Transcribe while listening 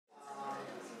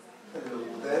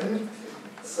again.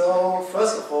 So,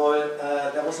 first of all,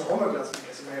 there was a homework last week,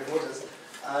 as you may have noticed.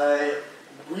 I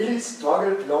really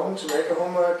struggled long to make a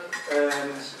homework,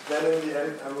 and then in the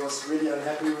end I was really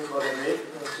unhappy with what I made.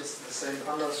 It was just the same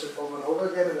shit over and over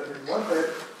again, and I didn't want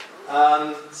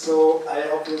that. So I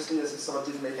obviously, as you saw,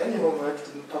 didn't make any homework,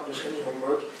 didn't publish any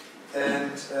homework,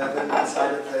 and then we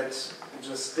decided that we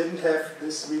just didn't have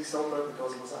this week's homework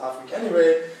because it was a half week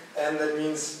anyway, and that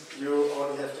means you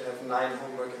only have to have 9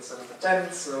 homework instead of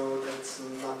 10, so that's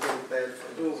nothing bad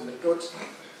for you, really good.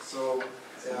 So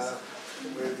there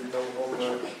will be no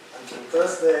homework until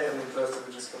Thursday, and on Thursday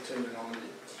we just continue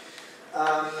normally.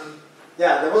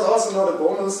 Yeah, there was also not a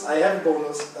bonus. I have a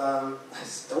bonus. I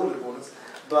stole a bonus,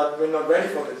 but we're not ready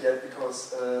for it yet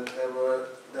because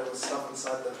there was stuff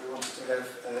inside that we wanted to have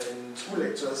in 2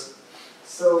 lectures.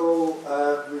 So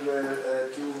we will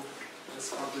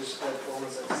just publish that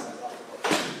bonus exercise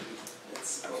afterwards.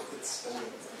 It's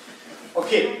stolen.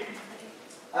 Okay.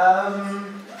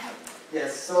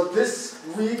 Yes, so this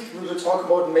week we will talk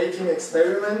about making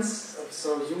experiments,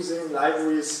 so using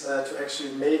libraries to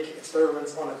actually make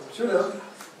experiments on a computer,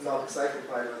 not CyclePy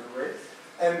by the way.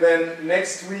 And then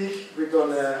next week we're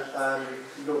going to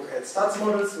look at stats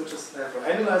models, which is there for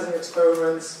analyzing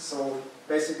experiments, so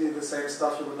basically the same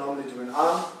stuff you would normally do in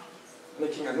R,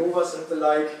 making ANOVAs and the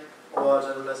like, or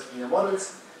generalized linear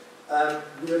models.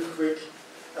 Real quick,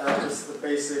 just the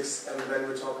basics, and then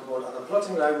we'll talk about other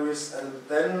plotting libraries, and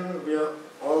then we're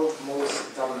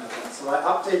almost done at that. So I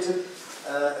updated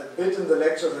a bit in the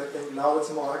lecture, and I think now it's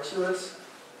more accurate.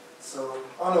 So,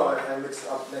 oh no, I mixed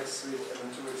up next week and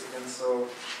then 2 weeks again. So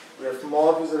we have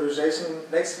more visualization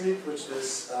next week, which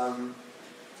is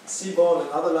Seaborn and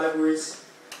other libraries,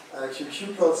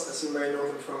 QQ-plots, as you may know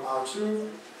them from R2.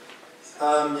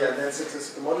 Yeah, then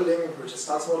statistical modeling, which is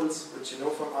stats models, which you know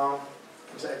from R.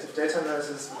 Interactive data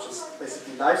analysis, which is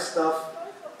basically live stuff.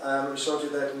 We showed you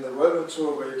that in the Whirlwind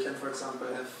tour, where you can, for example,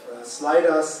 have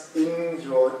sliders in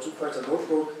your Jupyter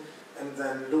notebook and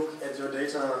then look at your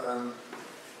data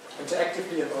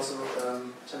interactively, and also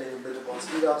telling you a bit about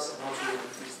speedups and how to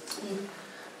increase the speed.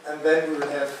 And then we will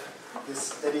have this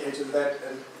steady A to Z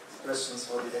and questions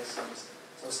for the exams.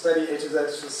 So steady A to Z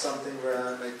is just something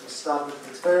where we start with the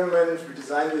experiment, we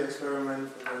design the experiment,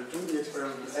 we do the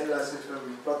experiment, we analyze the experiment,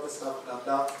 we plot the stuff, blah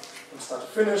blah, from start to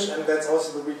finish. And that's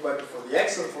also the week right before the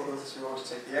exam for those who want to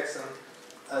take the exam.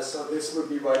 So this will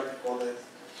be right before that.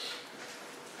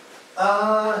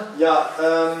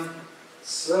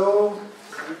 So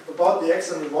about the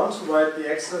exam, we want to write the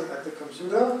exam at the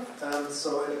computer.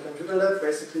 So in a computer lab,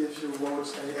 basically if you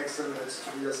wrote any exam at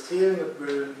Tobias Thelen, it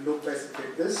will look basically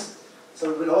like this. So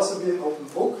it will also be an open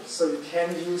book, so you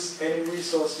can use any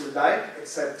resource you like,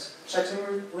 except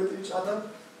chatting with each other.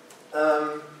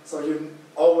 So you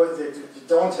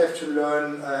don't have to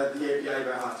learn the API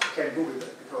by heart. You can Google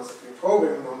that, because if you're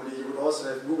programming normally, you would also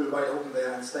have Google wide open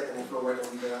there and Stack Overflow wide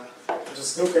open there. You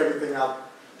just look everything up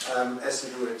as you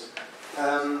do it.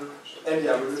 And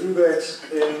yeah, we will do that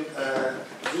in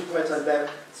Jupyter Lab,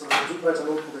 so the Jupyter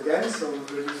Notebook again. So we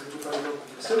will use the Jupyter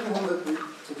Notebook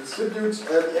to distribute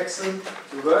the exam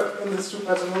to work in this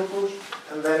Jupyter Notebook,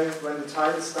 and then when the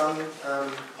time is done,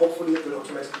 hopefully it will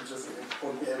automatically just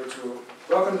won't be able to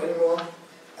work on it anymore.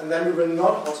 And then we will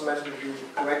not automatically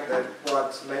correct that,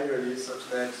 but manually, such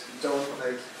that you don't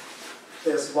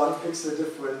there's 1 pixel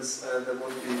difference, there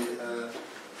won't be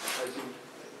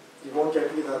you won't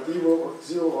get either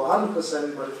 0 or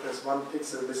 100%, but if there's 1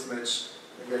 pixel mismatch,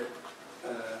 you get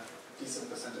a decent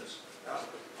percentage.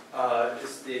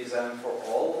 Is the exam for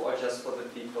all, or just for the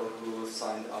people who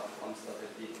signed up on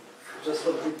StudyD? Just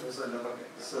for the people who signed up. Okay.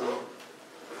 So,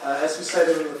 as we said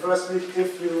in the first week,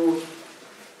 if you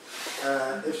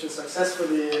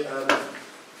successfully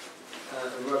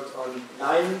worked on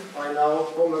 9 by now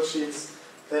homework sheets,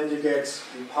 then you get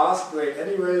the pass grade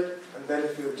anyway. And then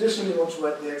if you additionally want to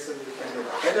write the exam, you can get a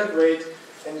better grade.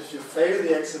 And if you fail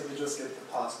the exam, you just get the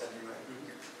pass anyway.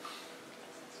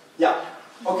 Yeah.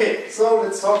 Okay, so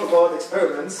let's talk about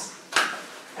experiments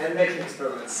and making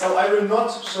experiments. So I will not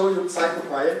show you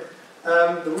CyclePy.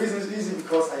 The reason is easy,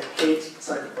 because I hate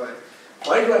CyclePy.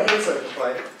 Why do I hate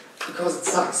CyclePy? Because it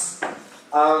sucks.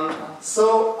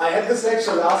 So I had this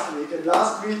lecture last week, and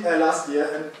last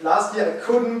year I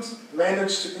couldn't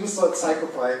manage to install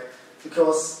CyclePy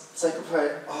because CyclePy,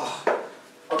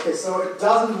 okay, so it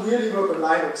doesn't really work on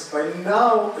Linux. By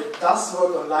now it does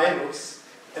work on Linux.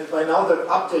 And by now they've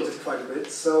updated quite a bit.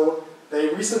 So they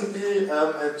recently,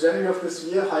 at January of this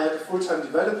year, hired a full-time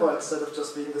developer instead of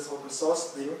just being this open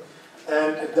source thing.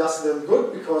 And it does them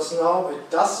good, because now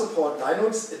it does support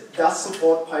Linux, it does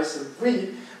support Python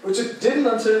 3, which it didn't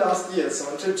until last year.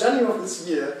 So until January of this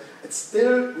year, it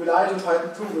still relied on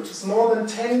Python 2, which is more than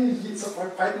 10 years. So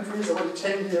Python 3 is already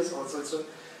 10 years old. So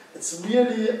it's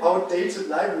really outdated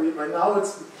library. By now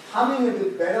it's becoming a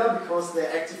bit better because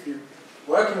they're actively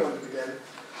working on it again.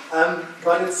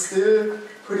 But it's still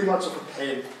pretty much of a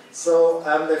pain. So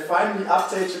they finally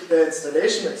updated their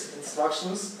installation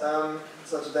instructions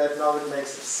such that now it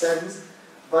makes sense.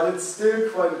 But it's still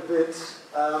quite a bit.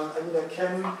 I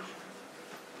mean,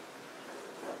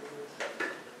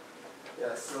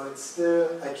 so it's still,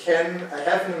 I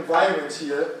have an environment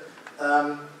here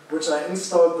which I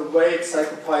installed the way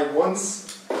CyclePy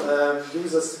wants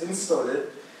users to install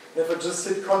it. If I just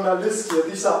hit conda list here,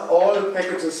 these are all the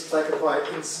packages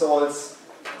CyclePy installs.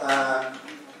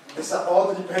 These are all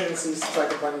the dependencies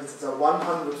CyclePy needs. It's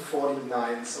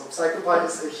 149. So CyclePy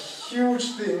is a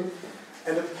huge thing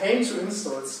and a pain to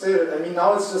install still. I mean,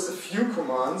 now it's just a few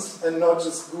commands and not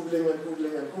just Googling and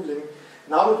Googling and Googling.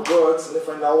 Now it works, and if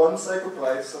I now run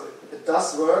CyclePy, so it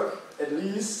does work, at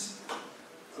least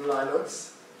on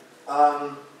Linux,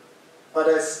 but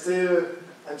I'm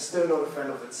still not a fan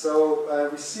of it. So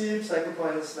we see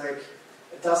CyclePy is like,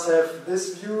 it does have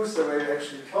this view, so where you're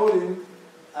actually coding.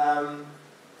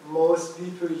 Most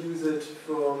people use it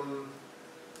from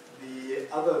the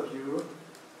other view,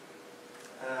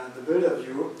 the builder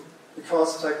view,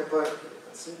 because CyclePy,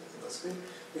 let's see, on the screen.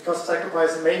 Because CyclePy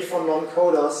is made for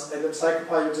non-coders, and in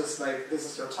CyclePy you just like, this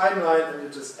is your timeline, and you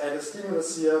just add a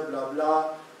stimulus here, blah blah,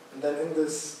 and then in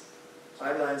this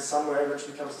timeline somewhere which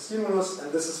becomes a stimulus,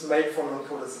 and this is made for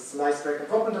non-coders. It's a nice drag and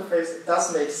drop interface. It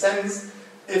does make sense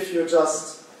if you're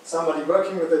just somebody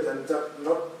working with it and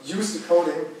not used to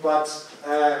coding, but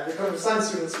computer science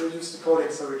students will use to coding,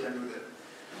 so we can do that.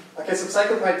 Okay, so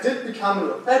CyclePy did become a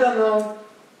lot better now.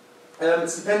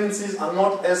 Its dependencies are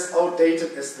not as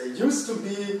outdated as they used to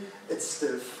be. It's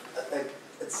still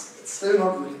it's still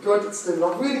not really good. It's still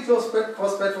not really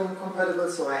cross-platform compatible.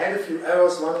 So I had a few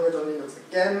errors running it on Linux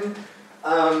again.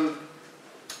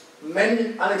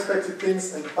 Many unexpected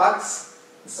things and bugs.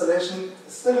 Installation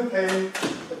is still a pain.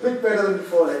 A bit better than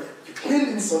before. Like you can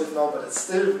install it now, but I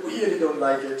still really don't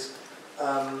like it.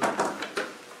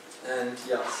 And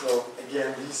yeah, so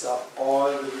again, these are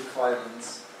all the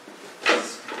requirements.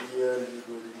 Really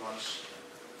much.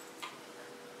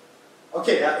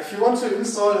 Okay, if you want to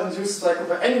install and use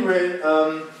CyclePy anyway,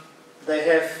 they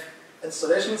have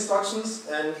installation instructions,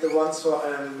 and the ones for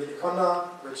Miniconda,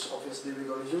 which obviously we're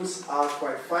going to use, are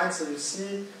quite fine. So you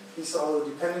see, these are all the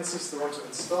dependencies they want to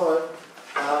install.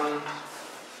 I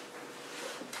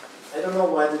don't know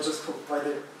why they just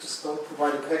don't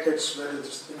provide a package where they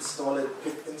just install it,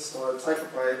 pick install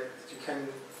CyclePy. You can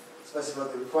specify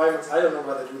the requirements. I don't know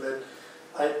why they do that.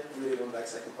 I really don't like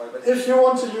CyclePy, but if you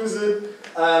want to use it,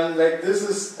 like this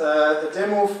is a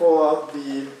demo for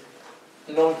the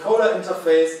non-coder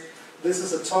interface. This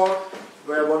is a talk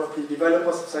where one of the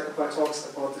developers of CyclePy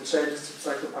talks about the changes to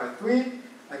CyclePy 3.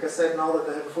 Like I said, now that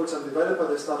they have a full-time developer,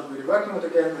 they started really working on it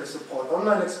again. They support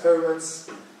online experiments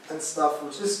and stuff,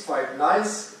 which is quite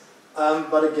nice.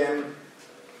 But again,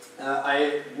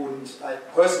 I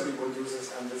personally wouldn't use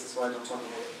this, and this is why I don't talk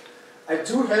about it. I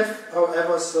do have,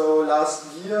 however, so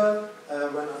last year,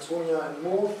 when Antonia and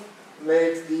Mo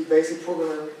made the basic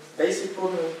programming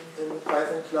in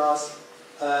Python class,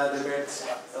 they made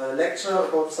a lecture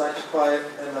about CyclePy,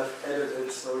 and I've added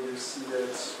it so you see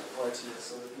it right here.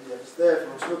 So the PDF is there. If you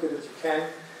want to look at it, you can.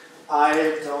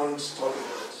 I don't talk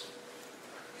about it.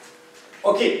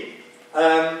 Okay,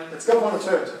 let's go on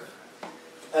alternative.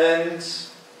 And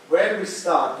where do we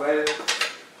start? Well,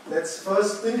 let's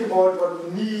first think about what we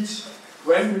need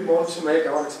when we want to make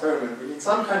our experiment. We need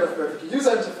some kind of graphical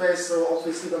user interface, so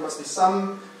obviously there must be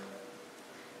some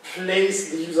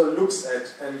place the user looks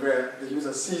at and where the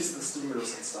user sees the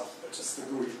stimulus and stuff, which is the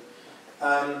GUI.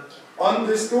 On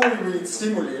this GUI we need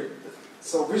stimuli.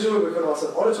 So visual, we can also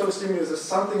have auditory stimulus is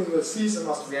something the user sees and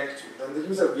must react to. Then the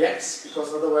user reacts,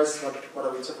 because otherwise what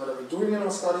are we doing in our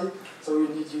study? So we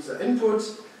need user input.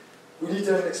 We need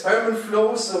an experiment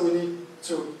flow, so we need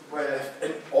to have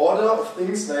an order of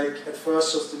things, like at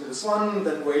first show stimulus 1,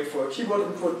 then wait for a keyboard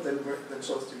input, then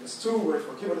show stimulus 2, wait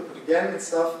for a keyboard input again and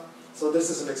stuff. So this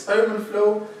is an experiment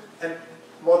flow, and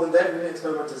more than that we need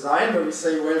experiment design, where we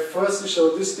say, well, first you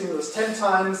show this stimulus 10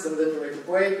 times, and then you make a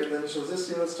break, and then you show this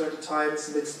stimulus 20 times,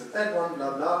 mixed with that one,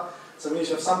 blah blah. So we need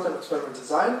to have some kind of experiment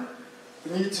design.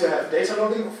 We need to have data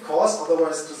logging, of course,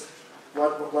 otherwise just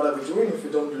what are we doing if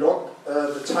we don't log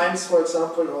the times, for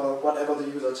example, or whatever the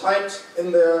user typed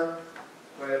in there?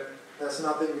 Well, there's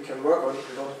nothing we can work on if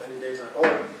we don't have any data at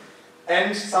all.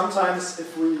 And sometimes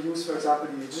if we use, for example,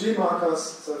 EEG markers,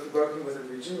 so if you're working with an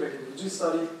EEG, make an EEG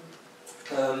study,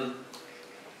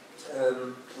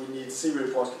 we need serial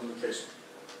port communication.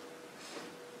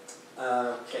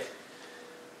 Okay.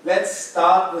 Let's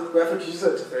start with graphical user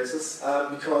interfaces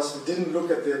because we didn't look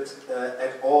at it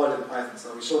at all in Python.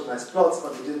 So we showed nice plots,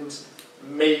 but we didn't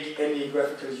make any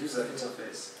graphical user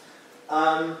interface.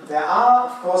 There are,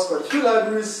 of course, quite a few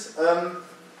libraries,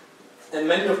 and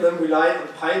many of them rely on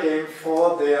Pygame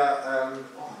for their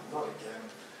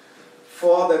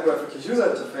for their graphical user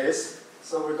interface.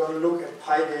 So we're going to look at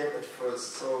Pygame at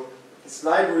first. So these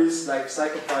libraries like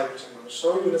CyclePy, which I'm going to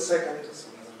show you in a second, as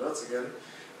soon as it loads again,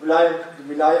 rely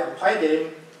on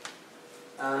Pygame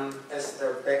as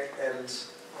their backend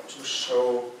to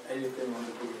show anything on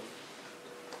the GUI.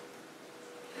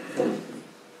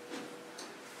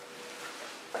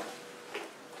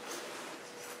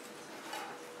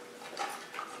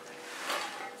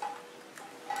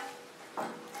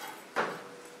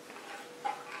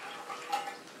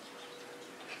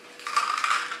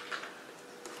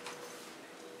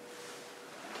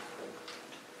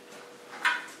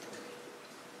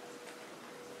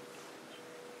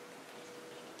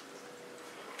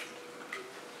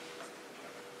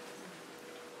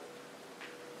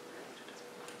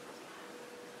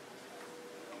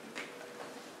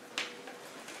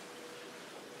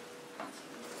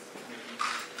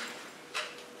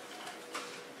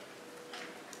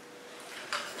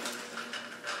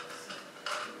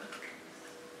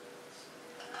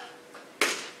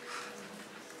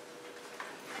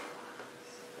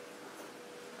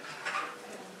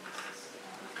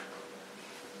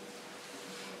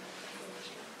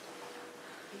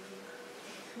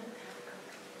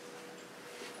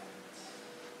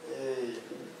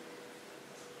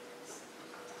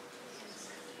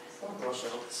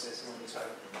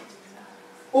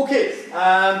 Okay,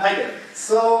 Pygame.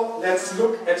 So let's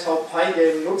look at how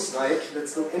Pygame looks like.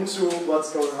 Let's look into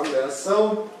what's going on there.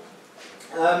 So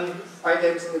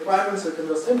Pygame is in the requirements, so we can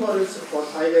just import it, import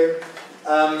Pygame.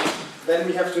 Then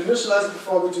we have to initialize it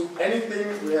before we do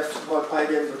anything. We have to call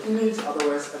pygame.init,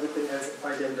 otherwise everything else in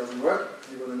Pygame doesn't work.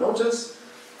 You're going to notice.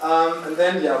 And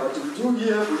then, yeah, what do we do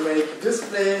here? We make a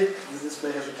display. The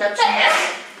display has a caption.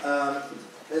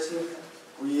 Basically,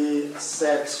 we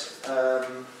set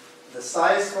the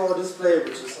size for our display,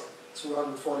 which is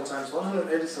 240 times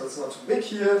 180, so it's not too big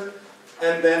here.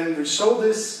 And then we show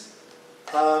this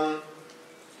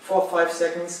for 5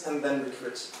 seconds, and then we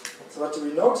quit. So what do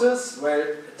we notice? Well,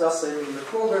 it does say in the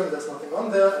program there's nothing on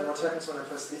there, and what happens when I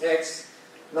press the X?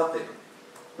 Nothing.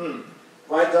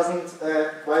 Why is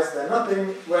there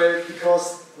nothing? Well,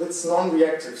 because it's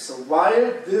non-reactive. So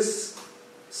while this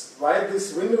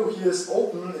window here is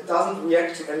open, it doesn't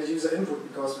react to any user input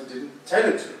because we didn't tell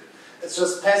it to. It's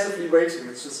just passively waiting.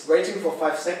 It's just waiting for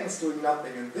 5 seconds doing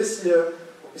nothing. And this here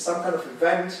would be some kind of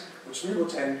event which we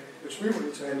would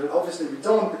need to handle. Obviously we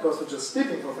don't because we're just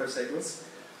sleeping for 5 seconds.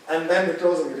 And then we're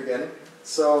closing it again.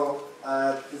 So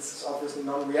it's obviously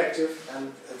non-reactive,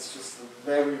 and it's just a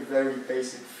very, very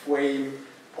basic frame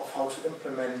of how to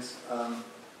implement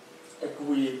a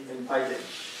GUI in Pygame.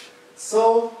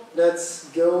 So let's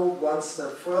go one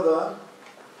step further.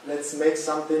 Let's make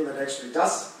something that actually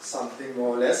does something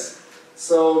more or less.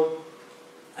 So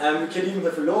we can even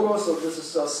have a logo, so this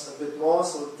is just a bit more.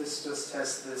 So this just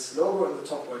has this logo in the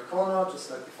top right corner,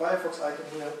 just like the Firefox icon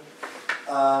here.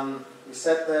 We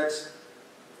set that.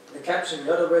 The caption we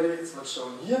had already, it's not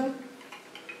shown here.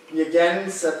 We again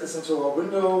set this into our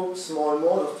window, small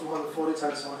mode of 240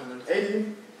 times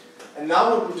 180. And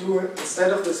now what we do,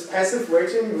 instead of this passive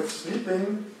waiting with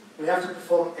sleeping, we have to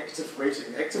perform active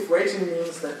waiting. Active waiting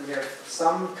means that we have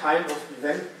some kind of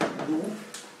event loop.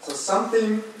 So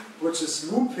something which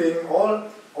is looping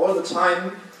all the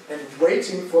time and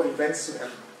waiting for events to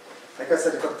happen. Like I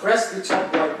said, if I press the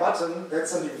top right button,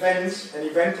 that's an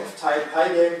event of type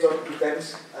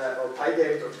pygame.event or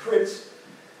pygame.quit.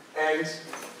 And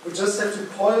we just have to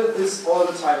call this all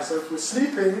the time. So if we're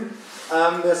sleeping,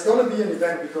 there's going to be an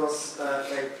event because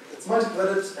it's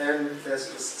multi-threaded and there's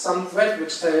some thread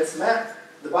which tells map,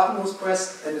 the button was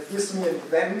pressed, and it gives me an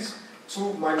event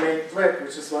to my main thread,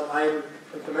 which is what I'm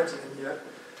implementing in here.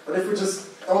 But if we just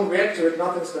don't react to it,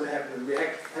 nothing's going to happen. We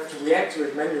have to react to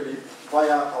it manually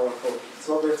via our code.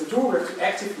 So what we have to do, we have to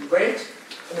actively wait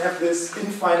and have this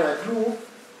infinite loop,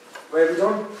 where we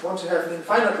don't want to have an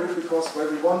infinite loop because where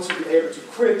we want to be able to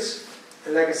quit.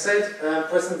 And like I said,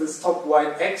 pressing this top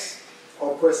right X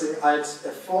or pressing Alt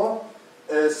F4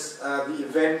 is an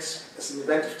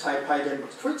event of type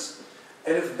pygame.quit.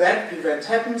 And if that event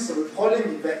happens, so we're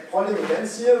polling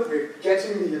events here, we're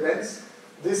getting the events.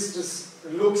 This just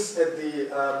looks at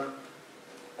the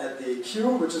queue,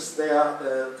 which is there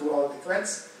throughout the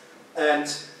threads, and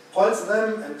pulse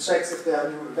them and checks if there are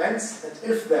new events. And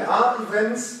if there are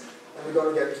events, and we're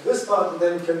going to get to this part, and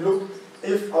then we can look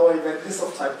if our event is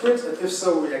of type quit, and if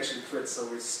so, we actually quit. So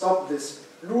we stop this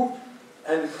loop,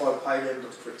 and we call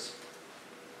pygame.quit.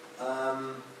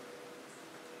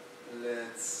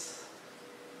 Let's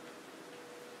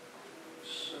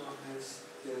show this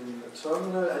in the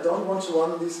terminal. I don't want to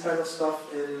run this kind of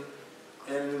stuff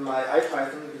in my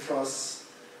IPython because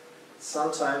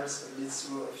sometimes it leads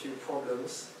to a few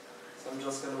problems. So I'm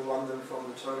just going to run them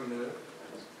from the terminal.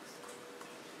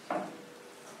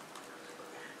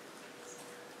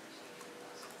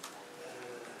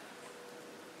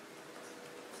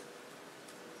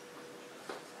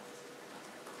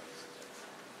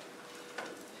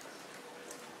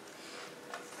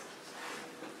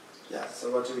 Yeah,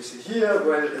 so what do we see here?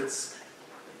 Well, it's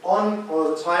on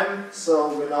all the time,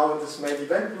 so we're now in this main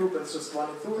event group, and it's just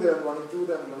running through there, and running through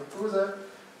there, and running through there.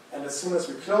 And as soon as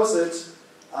we close it,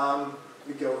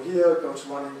 we go here, go to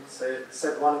running, say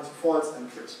set running to false,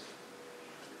 and quit.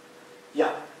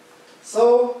 Yeah.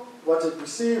 So what did we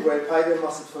see? Well, Pygame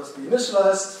must at first be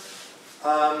initialized.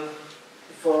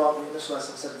 Before we initialize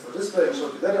some setting for display, I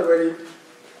showed you that already.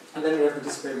 And then we have the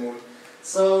display mode.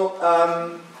 So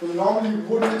we normally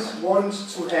wouldn't want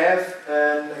to have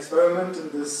an experiment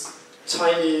in this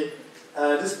tiny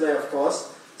display, of course.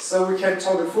 So we can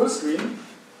toggle full screen,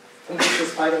 and this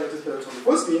is Pygame display toggle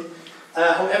full screen.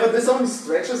 However, this only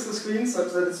stretches the screen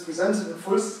such that it's presented in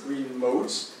full screen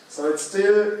mode. So it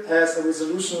still has a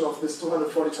resolution of this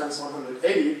 240 times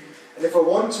 180. And if I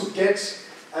want to get,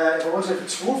 if I want to have a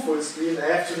true full screen, I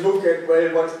have to look at,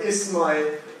 well, what is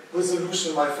my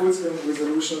resolution, my full screen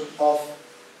resolution of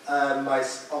my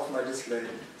display.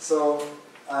 So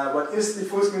what is the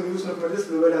full screen resolution of my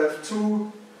display? Well, I have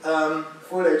two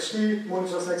full HD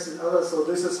monitors next to each other, so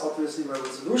this is obviously my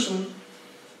resolution.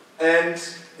 And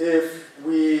if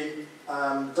we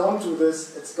don't do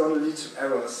this, it's going to lead to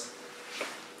errors.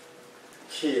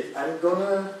 Okay, I'm going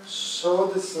to show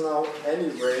this now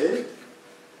anyway,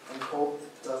 and hope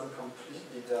it doesn't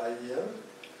completely die here.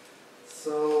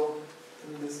 So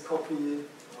in this copy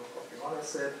one I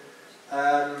said,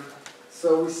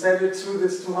 so we set it to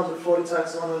this 240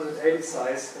 times 180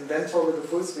 size, and then toggle the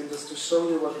full screen just to show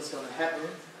you what is going to happen.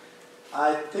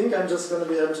 I think I'm just going to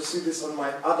be able to see this on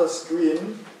my other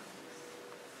screen.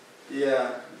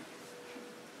 Yeah.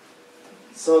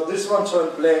 So this one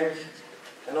turned blank,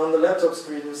 and on the laptop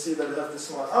screen you see that I have this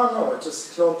small. Oh no, it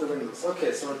just cloned the windows.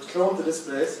 Okay, so it cloned the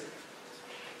displays.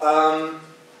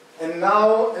 And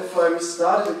now if I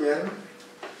restart it again,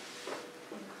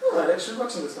 it actually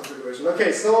works in this configuration.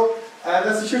 Okay, so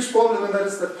there's a huge problem, and that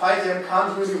is that Pygame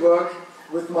can't really work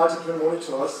with multiple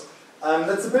monitors.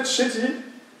 That's a bit shitty.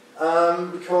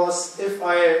 Because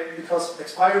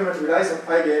experiment relies on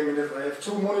Pygame, and if I have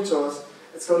two monitors,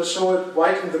 it's going to show it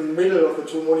right in the middle of the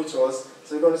two monitors.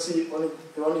 So you're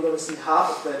only going to see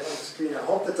half of that on the screen. I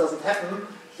hope that doesn't happen,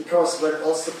 because it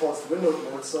also supports the windowed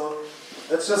mode. So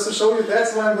that's just to show you.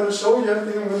 That's why I'm going to show you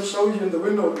everything I'm going to show you in the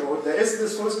windowed mode. There is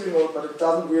this full screen mode, but it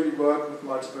doesn't really work with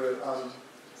multiple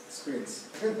screens.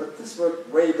 Okay, but this worked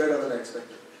way better than I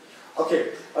expected.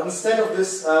 Okay, but instead of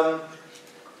this.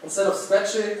 Instead of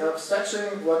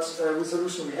stretching what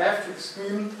resolution we have to the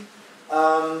screen,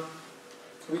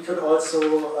 we could also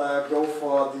go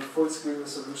for the full screen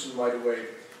resolution right away,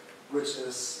 which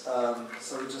is,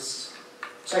 so we just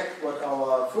check what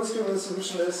our full screen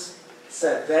resolution is,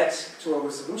 set that to our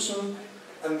resolution,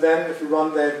 and then if we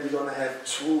run that, we're going to have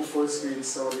true full screen,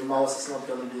 so the mouse is not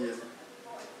going to be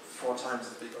 4 times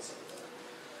as big or something.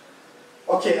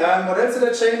 Okay, what else did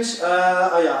I change?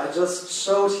 I just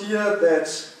showed here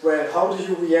that, well, how do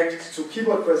you react to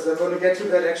keyboard presses? I'm going to get to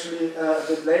that actually a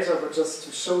bit later, but just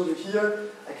to show you here,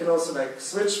 I can also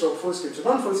switch from full screen to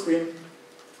non-full screen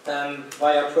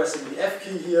via pressing the F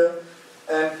key here,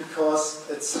 and because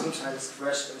it sometimes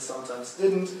crashed and sometimes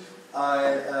didn't,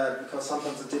 because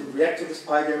sometimes it didn't react to this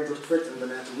Pygame.quit, and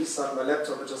then I had to restart my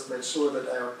laptop, I just made sure that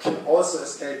I can also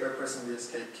escape by pressing the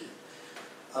escape key.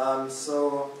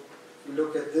 So we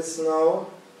look at this now,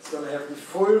 it's going to have the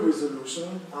full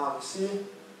resolution. We see,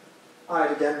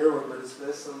 it again mirrored my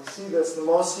display. So we see there's the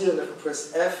mouse here, and if I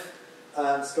press F,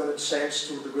 it's going to change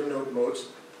to the windowed mode.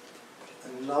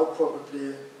 And now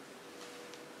probably,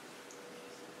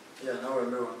 now I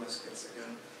mirrored my screens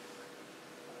again.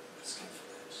 Just for that.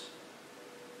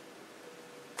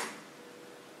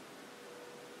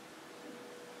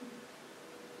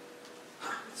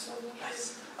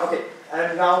 Nice. Okay,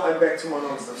 and now I'm back to my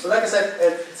normal stuff. So like I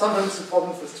said, sometimes the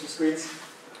problem with 2 screens.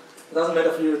 It doesn't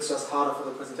matter for you, it's just harder for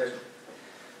the presentation.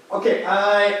 Okay,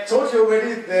 I told you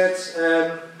already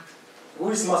that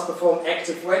GUIs must perform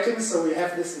active waiting, so we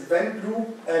have this event loop,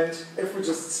 and if we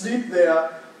just sleep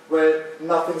there, well,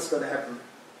 nothing's going to happen.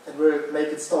 It will make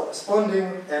it stop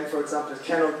responding, and for example, it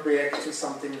cannot react to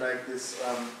something like this,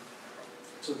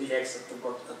 to the X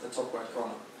at the top right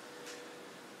corner.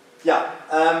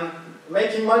 Yeah,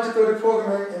 making multi-threaded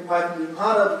programming in Python is even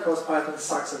harder because Python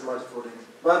sucks at multi-threading,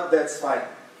 but that's fine.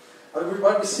 But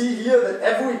what we see here that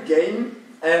every game,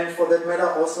 and for that matter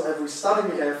also every study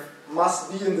we have,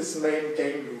 must be in this main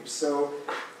game loop. So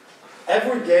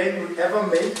every game we ever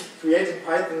create in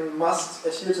Python must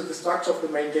adhere to the structure of the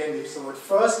main game loop. So at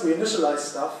first we initialize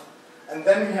stuff, and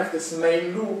then we have this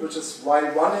main loop, which is while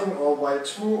running or while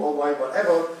true or while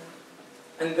whatever,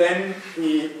 and then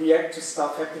we react to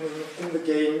stuff happening in the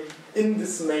game in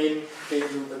this main game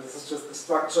loop. And this is just the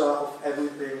structure of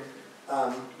everything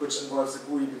which involves a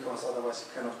GUI, because otherwise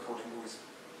you cannot code in GUIs.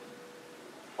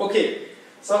 Okay,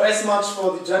 so as much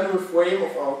for the general frame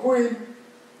of our GUI.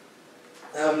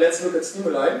 Let's look at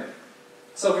stimuli.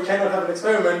 So we cannot have an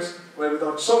experiment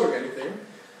without showing anything.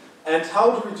 And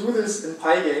how do we do this in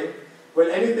Pygame? Well,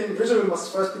 anything visual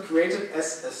must first be created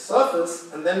as a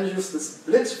surface, and then we use this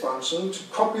split function to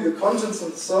copy the contents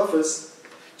of the surface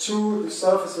to the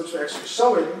surface which we're actually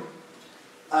showing.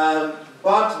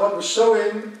 But what we're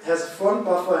showing has a front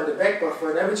buffer and a back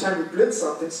buffer, and every time we blit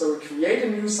something, so we create a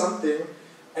new something,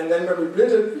 and then when we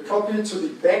blit it, we copy it to the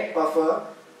back buffer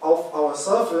of our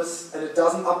surface, and it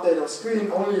doesn't update our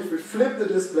screen. Only if we flip the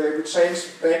display, we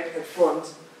change back and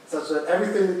front, such that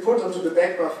everything we put onto the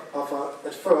back buffer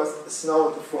at first is now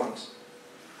at the front.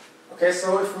 Okay,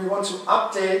 so if we want to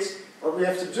update, what we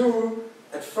have to do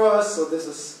at first, so this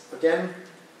is again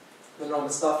the normal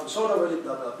stuff in short already,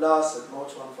 blah blah blah, set mode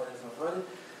 1 for already.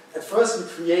 At first we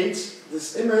create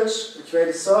this image, we create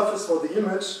a surface for the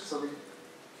image, so we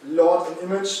load an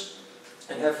image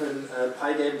and have a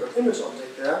pygame.image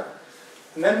object there.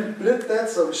 And then we blit that,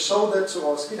 so we show that to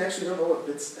our screen. Actually, I don't know what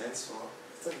blit stands for.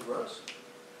 Is that a word?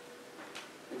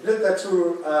 We blit that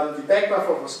to the back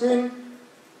buffer of our screen.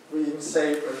 We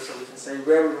say, so we can say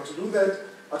where we want to do that.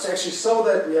 But to actually show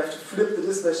that, we have to flip the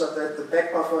display such that the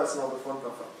back buffer is now the front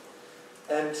buffer.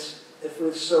 And if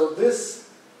we show this,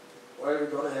 well, we're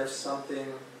going to have something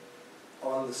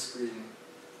on the screen.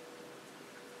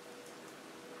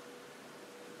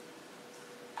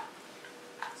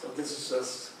 So this is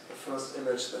just the first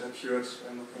image that appeared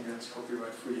when looking at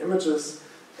copyright-free images.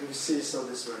 And you see, so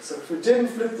this works. So if we didn't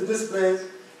flip the display,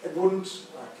 it wouldn't,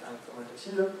 I can't comment it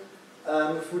here.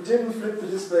 If we didn't flip the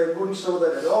display, it wouldn't show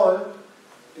that at all,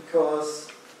 because,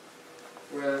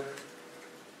 well,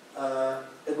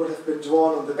 it would have been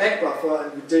drawn on the back buffer,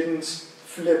 and we didn't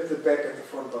flip the back and the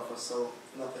front buffer, so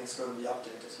nothing's going to be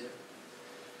updated here.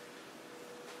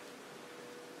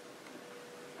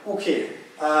 Okay.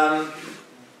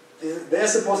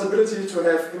 There's a possibility to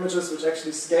have images which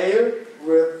actually scale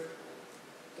with...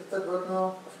 Did that work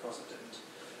now? Of course it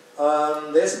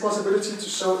didn't. There's a possibility to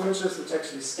show images which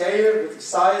actually scale with the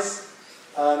size.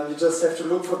 You just have to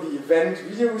look for the event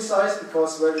video resize,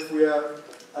 because well, if we are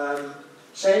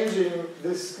changing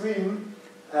this screen,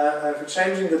 if we're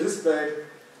changing the display,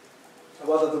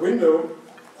 or rather the window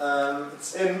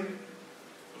it's in,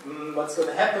 what's going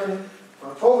to happen from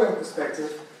a program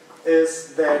perspective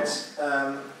is that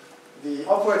the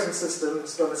operating system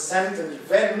is going to send an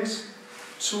event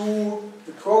to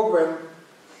the program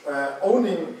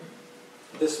owning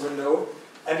this window,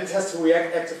 and it has to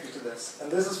react actively to this.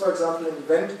 And this is, for example, an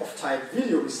event of type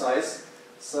video resize.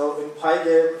 So in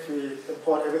Pygame, if we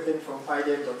import everything from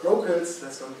pygame.locals,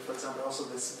 there's going to be, for example, also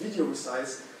this video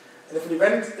resize. And if an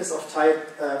event is of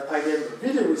type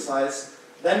pygame.video resize,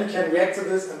 then we can react to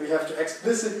this, and we have to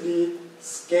explicitly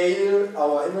scale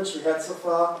our image we had so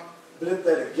far, split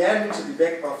that again to the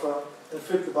back buffer, and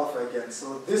flip the buffer again.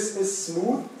 So this is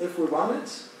smooth if we run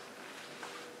it.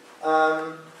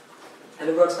 And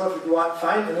it works perfectly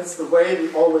fine, and it's the way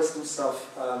we always do stuff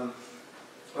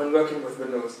when working with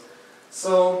Windows.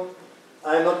 So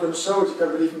I'm not going to show it, you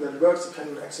can believe me that it works, you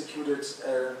can execute it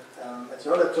at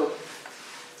your laptop.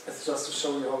 It's just to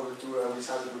show you how to do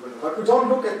resizing the window. But we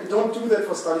don't do that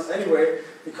for studies anyway,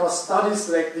 because studies,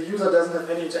 like, the user doesn't have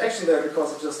any interaction there,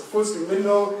 because it's just a full screen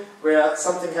window where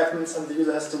something happens and the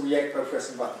user has to react by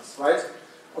pressing buttons, right?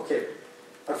 Okay.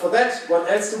 But for that, what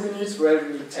else do we need? Well,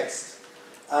 we need text.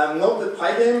 Note that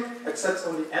Pygame accepts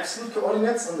only absolute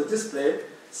coordinates on the display.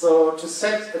 So to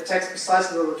set a text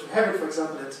precisely where to have it, for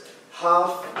example, at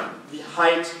half the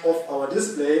height of our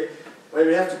display, where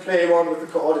we have to play around with the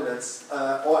coordinates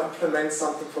or implement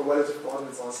something for relative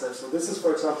coordinates ourselves. So this is,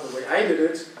 for example, the way I did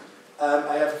it.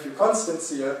 I have a few constants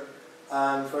here.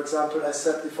 For example, I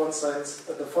set the font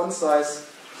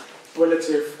size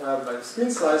relative by the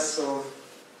screen size. So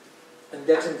in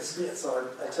getting the screen, so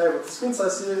I tell you what the screen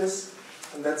size here is,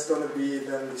 and that's going to be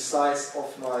then the size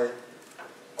of my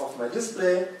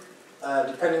display.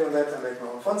 Depending on that, I make my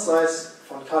own font size.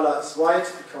 Font color is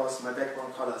white because my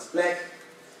background color is black.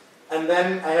 And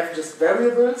then I have just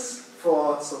variables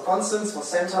so constants for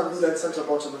center, middle, and center,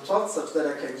 bottom, and top, such that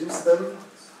I can use them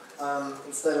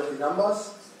instead of the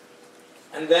numbers.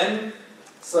 And then,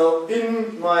 so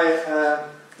in my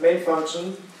main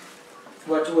function,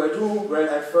 what do I do? Well,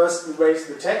 I first erase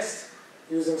the text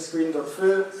using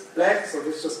screen.fill black, so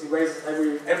this just erases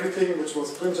everything which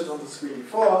was printed on the screen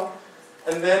before.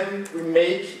 And then we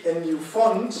make a new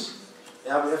font.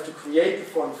 Yeah, we have to create the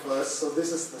font first. So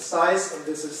this is the size, and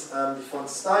this is the font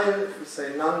style. If we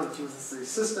say none, it uses the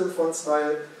system font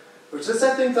style, which is,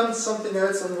 I think, something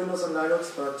else on Windows and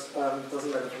Linux, but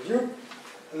doesn't matter for you.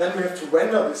 And then we have to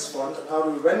render this font. And how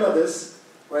do we render this?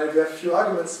 Well, we have a few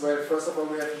arguments. Well, first of all,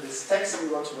 we have this text we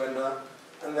want to render.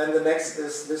 And then the next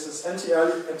is, this is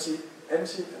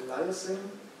anti-aliasing.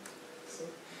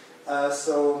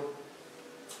 So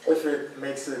if it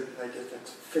makes it, like if it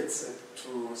fits it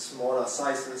to smaller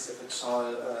sizes, if it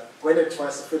shall, when it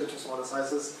tries to fit it to smaller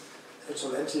sizes, it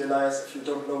shall anti-alias. If you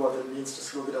don't know what that means,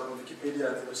 just look it up on Wikipedia,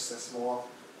 and image says more,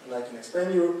 and I can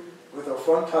explain you, with our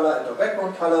front color and our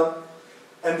background color.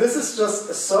 And this is just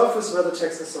a surface where the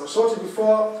text is. So I showed you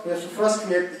before, we have to first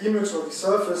create the image or the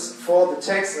surface for the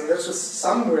text, and that's just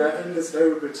somewhere in this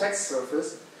variable text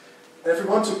surface. And if we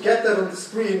want to get that on the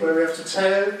screen, where we have to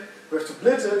tell, we have to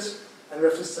split it, and we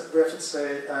have to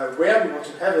say where we want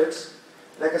to have it.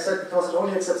 Like I said, because it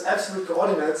only accepts absolute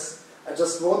coordinates, I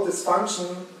just wrote this function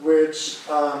which,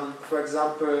 for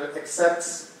example,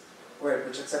 accepts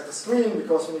the screen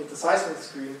because we need the size of the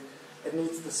screen. It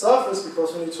needs the surface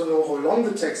because we need to know how long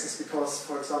the text is, because,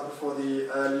 for example, for the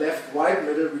left wide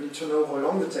middle, we need to know how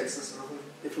long the text is.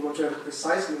 If we want to have it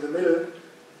precisely in the middle,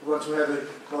 we want to have it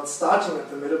not starting at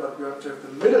the middle, but we want to have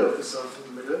the middle of the surface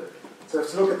in the middle. So I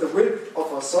have to look at the width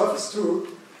of our surface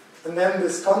too, and then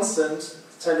this constant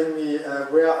telling me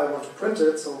where I want to print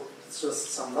it, so it's just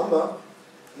some number.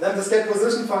 And then this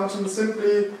getPosition function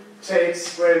simply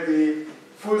takes the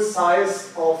full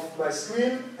size of my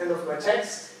screen and of my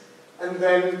text, and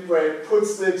then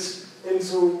puts it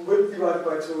into width divided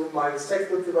by 2 minus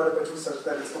text width divided by 2, such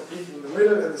that it's completely in the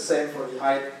middle, and the same for the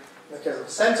height in the case of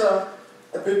the center.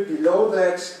 A bit below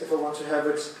that, if I want to have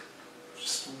it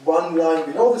just one line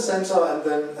below the center, and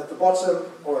then at the bottom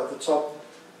or at the top,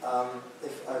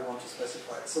 if I want to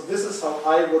specify it. So this is how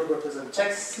I would represent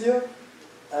text here.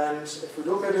 And if we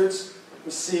look at it,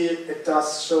 we see it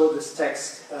does show this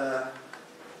text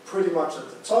pretty much at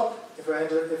the top. If I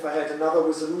had another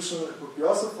resolution, it would be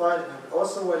also fine, and have it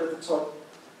also right at the top.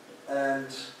 And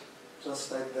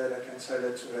just like that, I can tell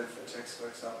it to have the text, for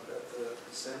example, at the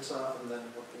center, and then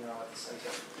it would be now at the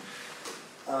center.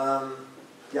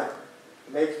 Yeah,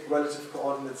 make relative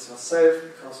coordinates yourself,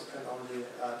 because you can only,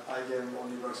 IGAM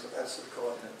only works with absolute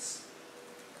coordinates.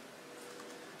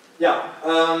 Yeah,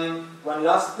 one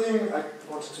last thing, I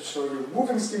wanted to show you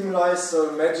moving stimuli. So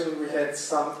imagine we had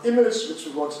some image which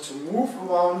we wanted to move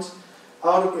around.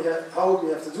 How would we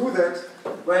have to do that?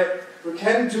 Well, we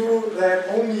can do that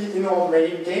only in our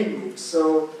main game loop.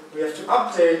 So we have to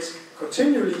update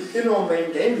continually in our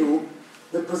main game loop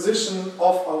the position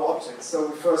of our object. So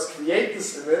we first create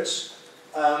this image.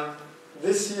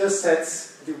 This here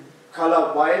sets the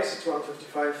color white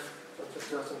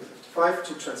 255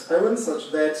 to transparent,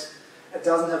 such that it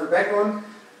doesn't have a background.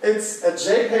 It's a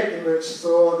JPEG image,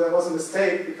 so there was a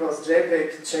mistake because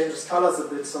JPEG changes colors a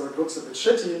bit, so it looks a bit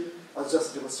shitty. That's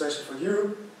just a demonstration for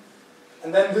you.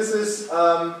 And then this is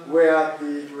where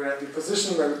the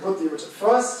position where we put the image at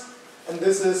first. And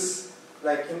this is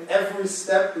like in every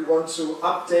step we want to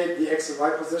update the X and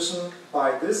Y position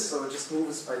by this. So it just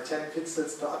moves by 10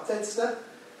 pixels per update step.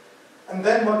 And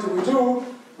then what do we do?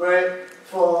 Well,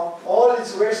 for all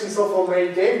iterations of our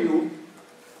main game loop,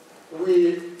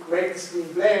 we make the screen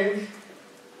blank.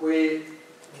 We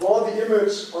draw the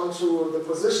image onto the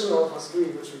position of our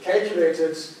screen, which we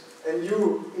calculated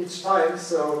anew each time.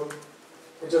 So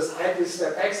we just add this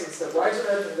step X and step Y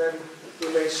to it, and then we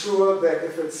make sure that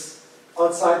if it's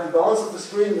outside the bounds of the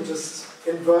screen, we just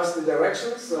inverse the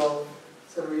direction. So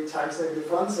it's going to be times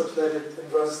 -1, such that it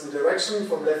inverses the direction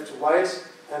from left to right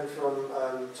and from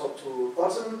top to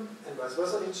bottom, and vice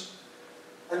versa each.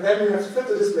 And then we have to flip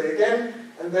the display again,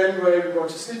 and then we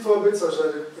want to sleep for a bit, such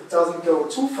that it doesn't go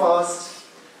too fast.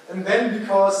 And then,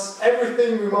 because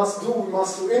everything we must do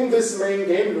in this main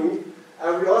game loop,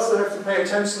 we also have to pay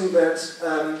attention that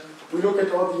we look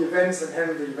at all the events and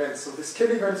handle the events. So this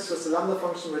kill event is just a lambda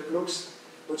function which looks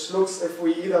which looks if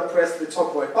we either press the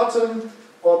top right button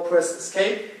or press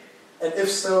escape, and if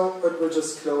so, it will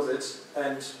just close it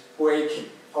and break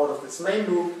out of this main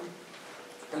loop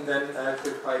and then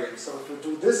quit Pygame. So if we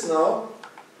do this now,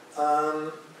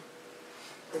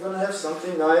 we're going to have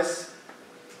something nice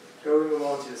going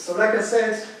around here. So like I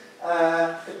said,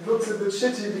 it looks a bit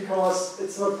shitty because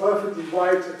it's not perfectly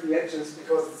white at the edges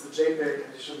because it's a JPEG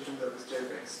and you shouldn't do that with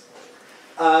JPEGs.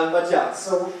 But yeah,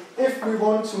 so if we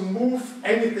want to move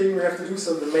anything, we have to do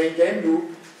so in the main game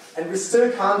loop, and we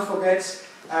still can't forget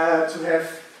to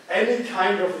have any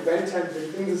kind of event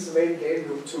handling in this main game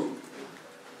loop too.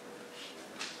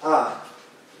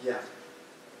 Yeah.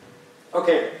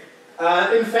 Okay.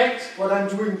 In fact, what I'm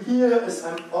doing here is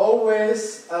I'm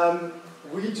always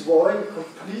redrawing a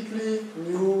completely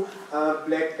new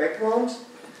black background.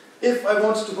 If I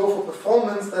wanted to go for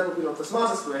performance, that would be not the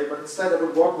smartest way, but instead I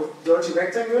would work with dirty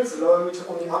rectangles, allowing me to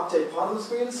only update part of the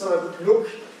screen. So I would look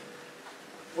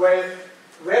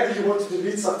where do you want to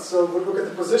delete something. So I would look at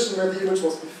the position where the image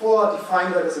was before,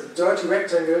 define that as a dirty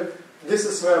rectangle. This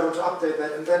is where I want to update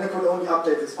that, and then I could only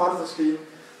update this part of the screen.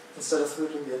 Instead of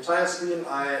splitting the entire screen,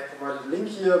 I provided a link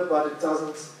here, but it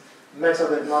doesn't matter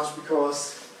that much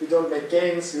because we don't make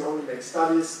games, we only make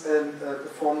studies, and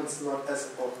performance is not as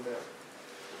important there.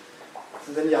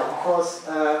 And then, yeah, of course,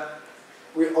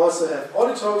 we also have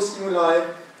auditory stimuli.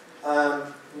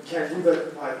 We can do that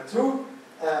in Python too,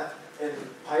 in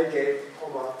Pygame,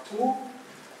 2,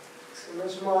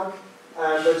 exclamation mark.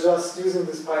 And we're just using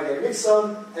this Pygame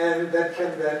mixer, and that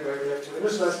can then, where we have to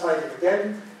initialize Pygame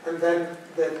again, and then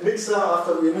that mixer,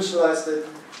 after we initialized it,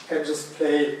 can just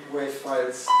play wave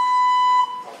files,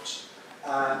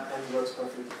 and works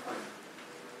perfectly fine.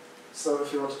 So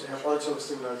if you wanted to have auditory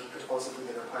stimuli, you could also do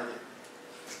that in Pygame.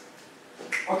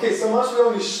 Okay, so much we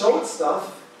only showed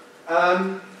stuff.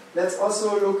 Let's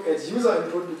also look at user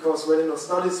input, because when in our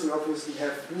studies we obviously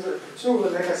have user input too,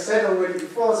 and like I said already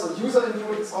before, so user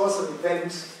input is also an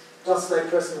event, just like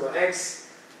pressing your X.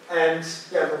 And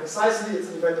yeah, more precisely, it's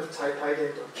an event of type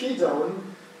Pygame.keyDown.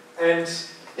 And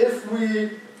if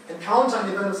we encounter an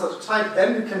event of such a type,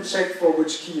 then we can check for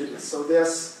which key it is. So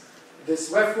there's this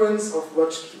reference of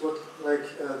the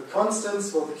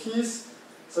constants for the keys.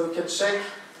 So we can check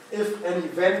if an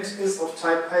event is of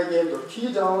type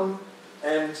Pygame.keyDown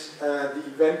and the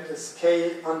event is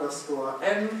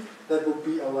k_n, that would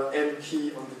be our n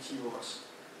key on the keyboard.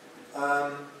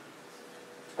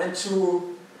 And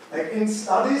to, like in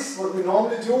studies, what we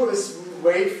normally do is we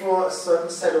wait for a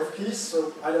certain set of keys.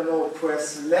 So I don't know,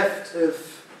 press left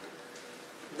if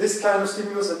this kind of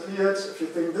stimulus appeared, if you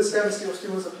think this kind of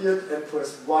stimulus appeared, and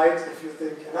press right if you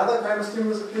think another kind of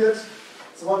stimulus appeared.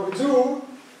 So what we do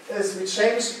is we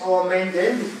change our main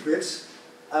game loop a bit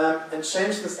and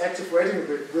change this active waiting a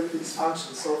bit with these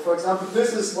functions. So for example,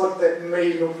 this is what that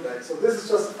may look like. So this is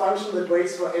just a function that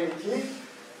waits for any key.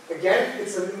 Again,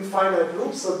 it's an infinite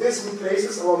loop, so this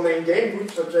replaces our main game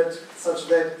loop such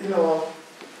that in our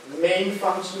main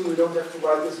function we don't have to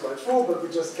write this right through, but we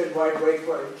just can wait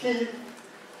for any key.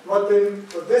 What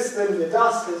this then here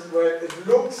does is where it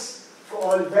looks for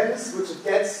all events which it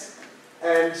gets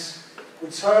and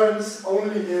returns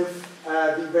only if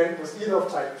the event was either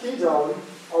of type keyDown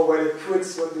or when it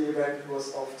quits when the event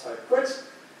was of type quit.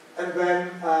 And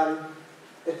then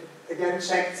it again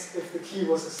checks if the key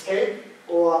was escape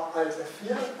or Alt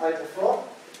F4, Alt F4.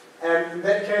 And in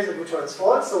that case it returns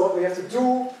false. So what we have to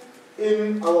do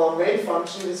in our main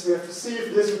function is we have to see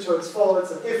if this returns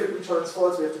false, and if it returns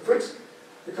false we have to quit,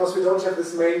 because we don't have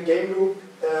this main game loop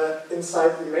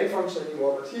inside the main function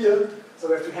anymore, but here. So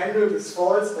we have to handle this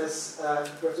false as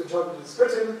we have to interpret it as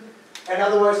quitting, and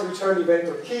otherwise we return the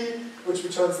event.key, which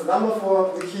returns the number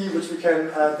for the key, which we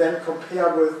can then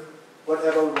compare with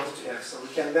whatever we want to have. So we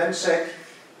can then check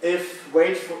if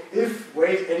wait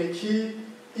any key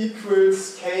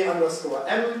equals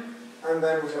k_m, and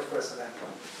then we have press an enter.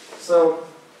 So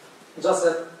just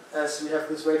as we have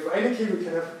this wait for any key, we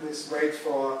can have this wait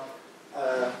for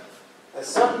a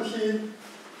certain key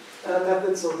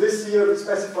method. So this here we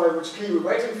specify which key we're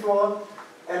waiting for,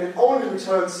 and it only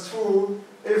returns true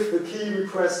if the key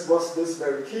request was this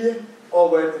very key, or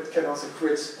when it can also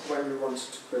quit when we want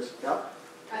to quit. Yeah?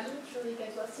 I don't really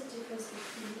get what's the difference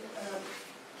between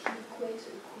key quit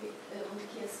and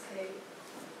key escape.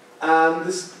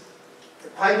 This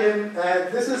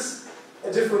Pygame, this is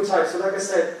a different type. So like I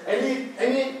said,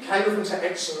 any kind of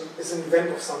interaction is an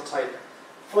event of some type.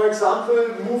 For example,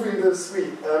 moving the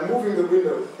screen, moving the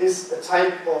window is a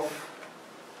type of,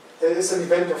 is an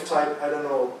event of type, I don't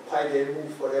know, Pygame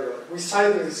move, whatever.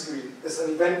 Resizing the screen is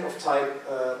an event of type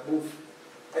move.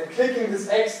 And clicking this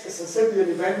X is simply an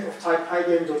event of type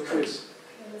Pygame.quit.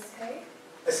 And escape?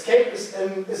 escape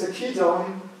is a key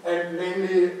down, and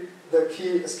namely the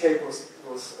key escape was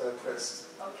pressed.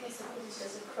 Okay, so quit is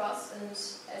just a cross and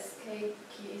escape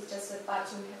key is just a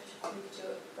button you have to click to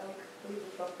like really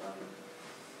drop down.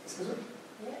 Excuse me?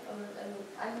 Yeah,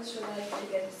 I'm not sure that I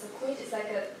get it. So quit is like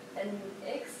an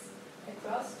X, a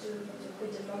cross to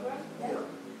quit the program. Yeah.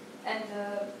 And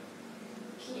the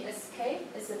key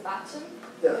escape is a button.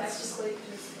 Yeah. You have to click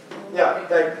to escape. Yeah,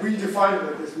 like we defined it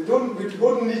like this. We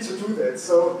wouldn't need to do that.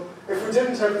 So if we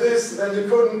didn't have this, then you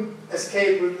couldn't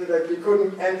escape with like you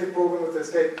couldn't end the program with the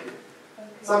escape key. Okay.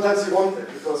 Sometimes you want it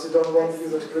because you don't want the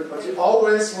user to quit, but you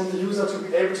always want the user to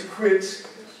be able to quit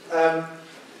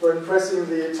when pressing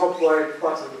the top right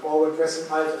button or when pressing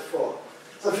Alt F4.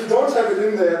 So if you don't have it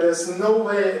in there, there's no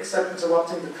way except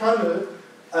interrupting the kernel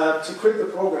to quit the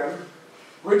program,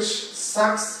 which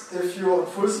sucks if you're on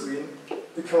full screen,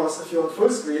 because if you're on full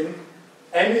screen,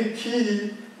 any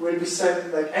key will be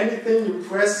sent, like anything you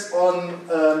press on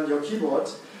your keyboard,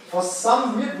 for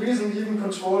some weird reason even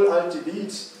Control Alt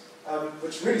Delete,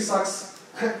 which really sucks.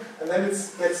 And then it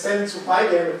gets sent to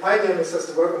Pygame, and Pygame has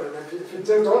to work on it. And if you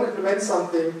don't implement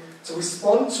something to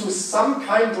respond to some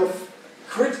kind of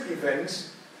quit event,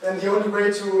 then the only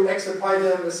way to exit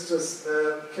Pygame is just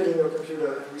killing your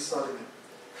computer and restarting it.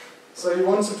 So you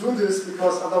want to do this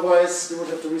because otherwise you would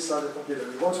have to restart the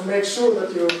computer. You want to make sure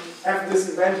that you have this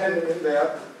event handling in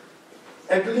there,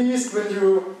 at least when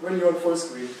you're on full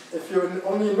screen. If you're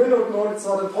only in windowed mode, it's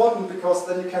not important because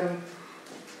then you can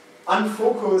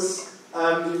unfocus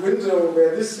the window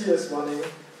where this here is running,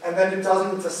 and then it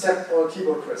doesn't intercept all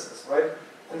keyboard presses, right?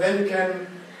 And then you can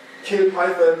kill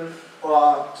Python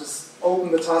or just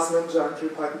open the task manager and kill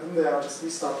Python in there, or just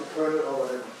restart the kernel or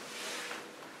whatever.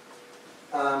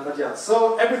 But yeah,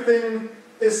 so everything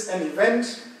is an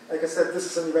event. Like I said, this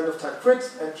is an event of type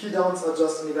quit, and key downs are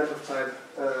just an event of type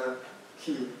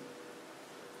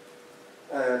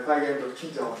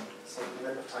pygame.keydown. So an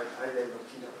event of type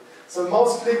pygame.keydown. So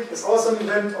mouse click is also an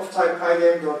event of type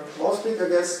pygame.mouseclick, I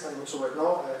guess. I'm not sure right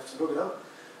now, I have to look it up.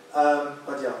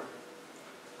 But yeah,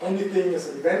 anything is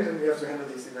an event and we have to handle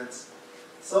these events.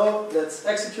 So let's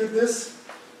execute this.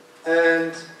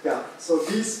 And yeah, so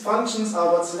these functions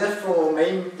are what's left from our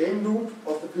main game loop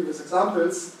of the previous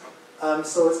examples.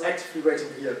 So it's actively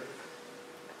waiting here.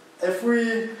 If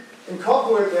we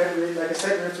incorporate that, like I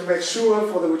said, we have to make sure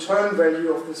for the return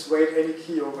value of this wait any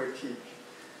key or wait key.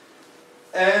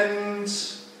 And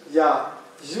yeah,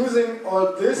 using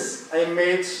all this, I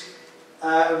made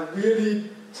a really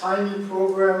tiny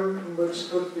program which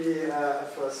could be a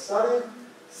first study.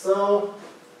 So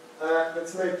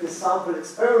let's make this sample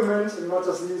experiment, and what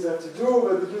does the user have to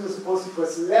do? The user is supposed to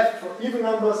press left for even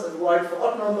numbers and right for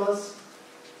odd numbers.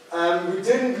 We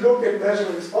didn't look at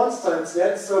measuring response times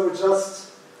yet, so we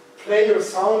just play your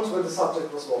sound when the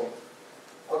subject was wrong.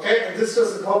 Okay, and this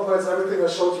just incorporates everything I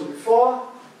showed you before.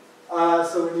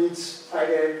 So we need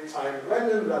Pygame time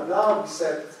random, blah blah. We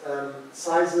set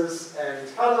sizes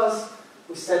and colors.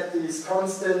 We set these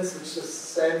constants, which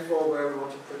just stand for where we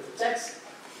want to print the text.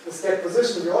 The get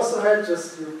position we also had,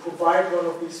 just you provide one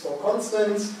of these four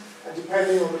constants, and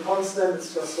depending on the constant,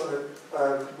 it's just going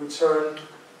to return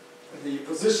the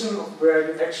position of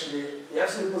where you actually, the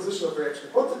absolute position of where you actually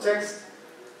put the text.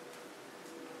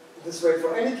 This wait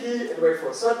for any key and wait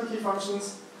for certain key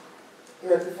functions we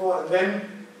had before, and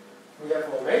then we have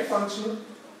our main function.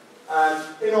 And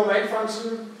in our main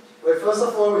function, well, first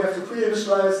of all, we have to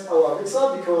pre-initialize our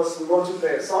mixer because we want to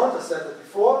play a sound, I said that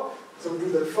before. So we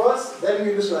do that first, then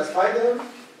we initialize Pygame,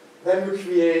 then we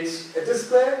create a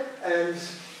display, and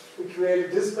we create a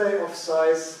display of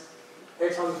size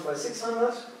 800 by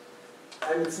 600,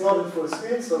 and it's not in full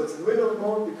screen, so it's in window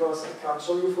mode because I can't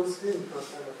show you full screen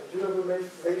because my computer will may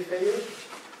fail.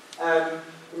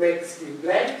 We make the screen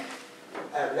black.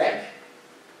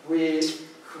 We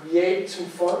create two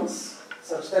fonts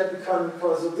such that we can,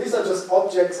 so these are just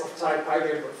objects of type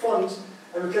Pygame.font,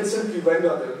 and we can simply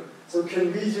render them. So we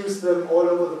can reuse them all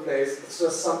over the place. It's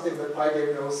just something that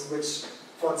Pygame knows which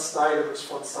font style and which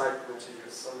font size we want to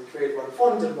use. So we create one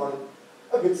font and one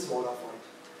a bit smaller font.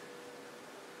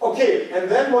 Okay, and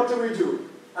then what do we do?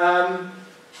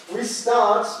 We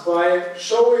start by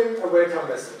showing a welcome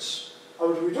message.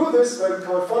 How do we do this? Well, we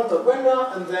call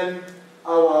font.render and then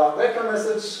our welcome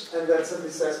message, and that simply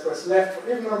says press left for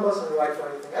even numbers and right for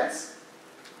anything else.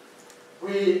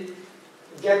 We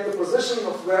get the position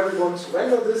of where we want to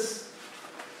render this.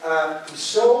 We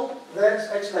show that,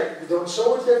 actually, like, we don't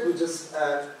show it yet, we just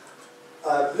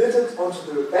blit it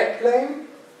onto the backplane.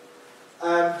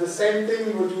 The same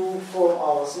thing we do for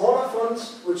our smaller font,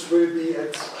 which will be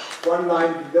at one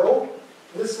line below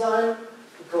this line,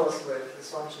 because well, this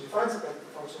function defines it, and the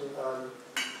function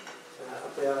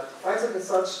their Python and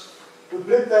such. We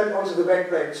build that onto the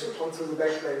backplane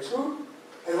too.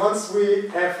 And once we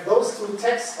have those two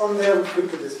texts on there, we flip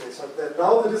the display. So that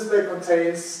now the display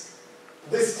contains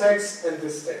this text and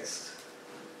this text.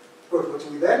 Good. What do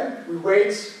we then? We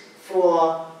wait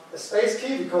for a space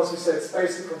key because we said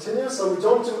space to continue. So we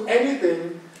don't do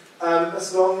anything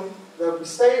as long as we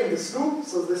stay in this loop.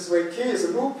 So this wait key is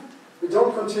a loop. We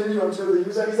don't continue until the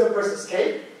user either presses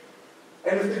escape.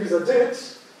 And if the user did,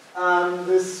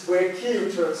 this wait key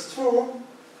returns true.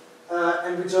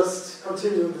 And we just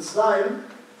continue in this line.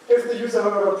 If the user,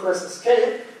 however, presses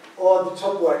escape or the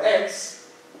top right X,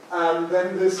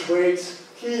 then this wait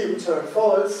key return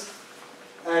false,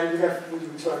 and we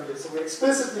return this. So we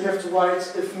explicitly have to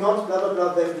write, if not blah blah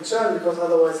blah, then return, because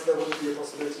otherwise there wouldn't be a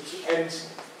possibility to end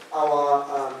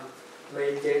our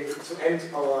main game, to end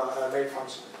our main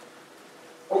function.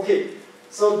 Okay,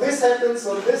 so this happens.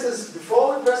 So this is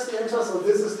before we press the enter. So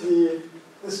this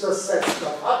just sets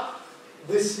stuff up.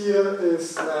 This here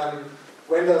is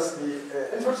renders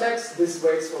the intro text. This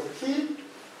waits for the key,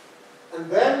 and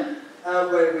then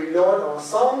when we load our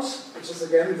sound, which is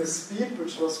again the speed,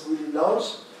 which was really loud.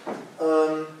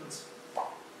 So it's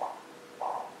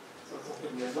not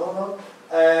going to be louder.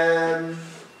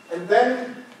 And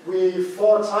then we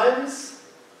 4 times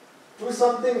do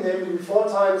something, namely we 4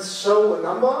 times show a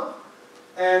number.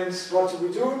 And what do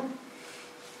we do?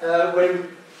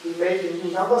 When we make a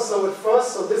new number, so at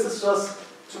first, so this is just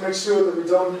to make sure that we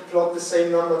don't plot the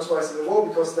same number twice in a row,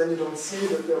 because then you don't see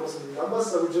that there was a new number.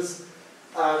 So we just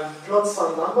plot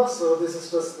some number. So this is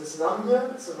just this num here.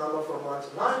 It's a number from 1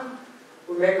 to 9.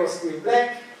 We make our screen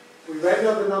black. We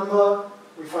render the number.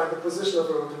 We find the position of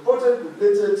where we want to put it. We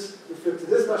bit it. We flip the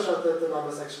display shot that the number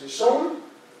is actually shown.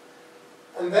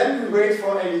 And then we wait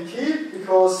for any key,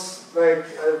 because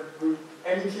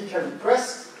any key can be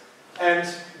pressed. And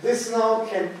this now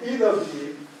can either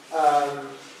be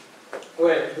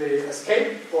the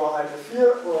escape, or either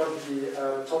fear, or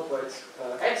the top right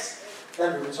X.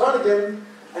 Then we return again.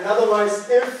 And otherwise,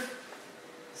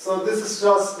 so this is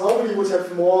just, normally we would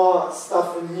have more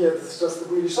stuff in here. This is just the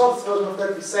really short version of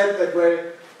that. We said that,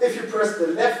 if you press the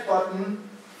left button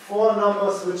for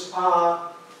numbers which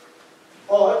are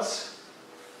odd,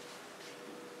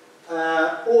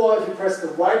 or if you press the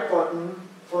right button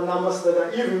for numbers that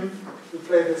are even, we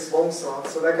play this wrong sound.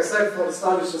 So like I said, for the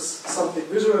start it's just something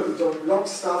visual. We don't log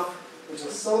stuff. We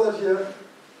just saw that here.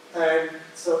 And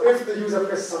so if the user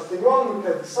presses something wrong, we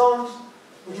play the sound.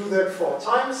 We do that 4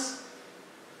 times.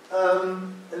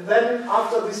 And then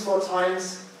after these 4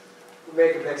 times, we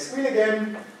make a black screen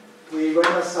again. We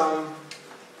render some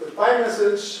goodbye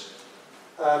message,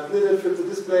 flip the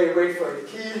display, wait for the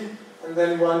key, and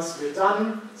then once we're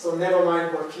done, so never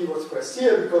mind what key was pressed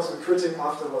here, because we're quitting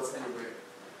afterwards anyway.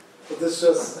 So this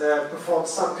just performs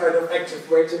some kind of active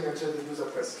waiting until the user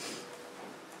presses key.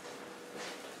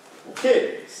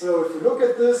 Okay, so if we look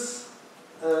at this,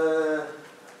 what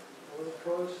is it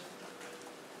called?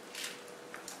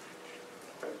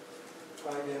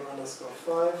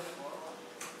 Pygame_5.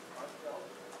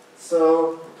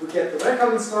 So we get the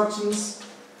backup instructions,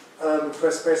 we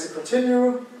press space to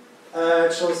continue,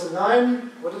 it shows a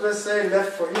 9, what did I say,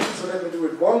 left for each, so let me do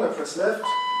it wrong, I press left,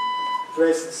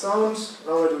 trace the sound,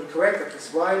 now I do it correct, I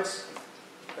press right,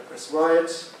 I press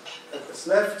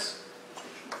left,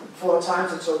 4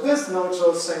 times it showed this, now it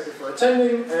shows thank you for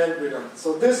attending, and we're done.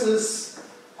 So this is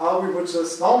how we would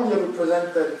just, normally I would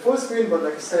present that in full screen, but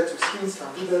like I said, 2 screens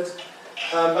can't do that.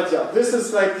 But yeah, this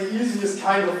is like the easiest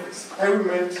kind of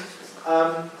experiment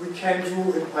we can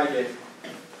do in Pygame.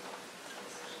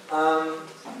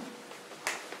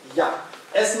 Yeah,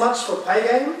 as much for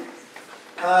Pygame.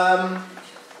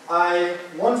 I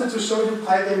wanted to show you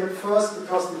Pygame at first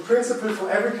because the principle for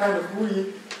every kind of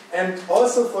GUI and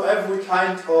also for every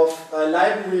kind of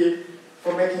library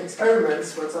for making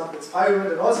experiments, for example,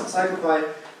 Experiment and also CyclePy,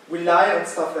 rely on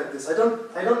stuff like this. I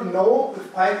don't know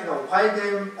if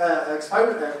Pygame,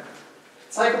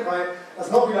 CyclePy does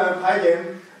not rely on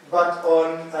Pygame, but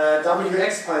on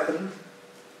WXPython,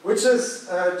 which is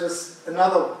just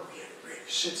another really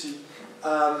shitty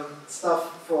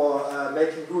stuff for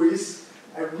making GUIs.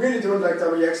 I really don't like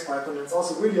WXPython. It's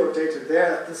also really outdated.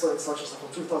 There, this instructions are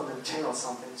from 2010 or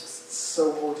something, just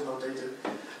so old and outdated.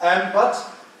 But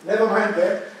never mind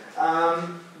that.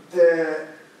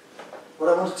 What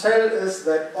I want to tell is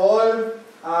that all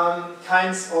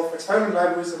kinds of experiment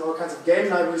libraries and all kinds of game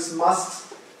libraries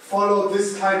must follow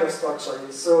this kind of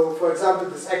structuring. So, for example,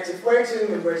 this active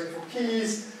waiting and waiting for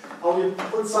keys, how you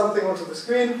put something onto the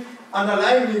screen.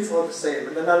 Underlyingly, it's all the same.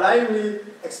 And underlyingly,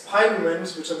 Experiment,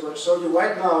 which I'm going to show you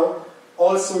right now,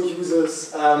 also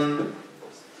uses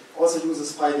also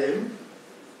uses Pygame.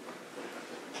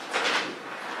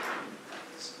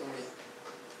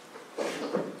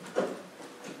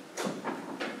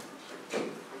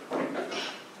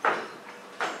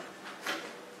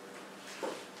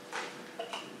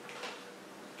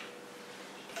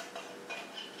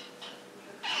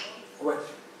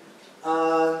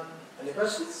 Any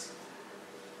questions?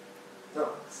 No.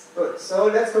 Good. So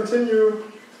let's continue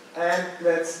and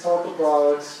let's talk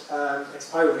about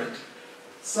experiment.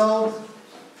 So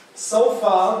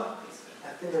far, I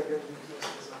think I can use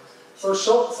this one.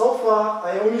 So far,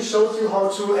 I only showed you how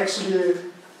to actually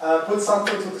put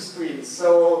something to the screen.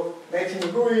 So making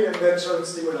a GUI and then showing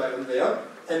stimuli in there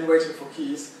and waiting for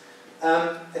keys.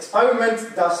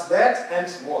 Experiment does that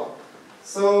and more.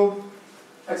 So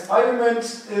experiment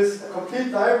is a complete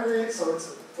library, so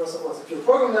it's first of all it's a pure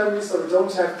program library, so we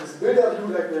don't have this builder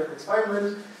view like we have in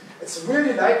experiment. It's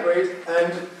really lightweight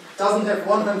and doesn't have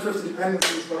 150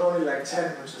 dependencies, but only like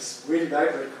 10, which is really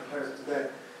lightweight compared to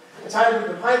that. Entirely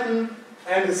written in Python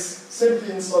and is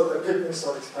simply installed a pip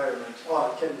install experiment.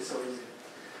 Oh, it can be so easy.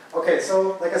 Okay,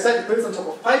 so like I said, it builds on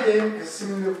top of Pygame. It's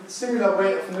a similar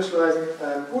way of initializing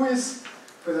GUIs,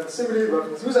 present stimuli,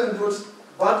 working with user input.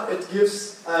 But it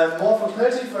gives more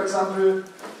functionality. For example,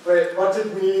 what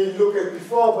did we look at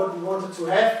before, what we wanted to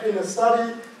have in a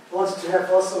study? We wanted to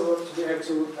have also to be able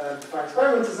to define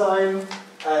experiment design,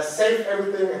 save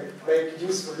everything and make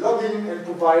useful logging and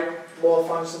provide more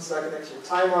functions like an actual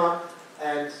timer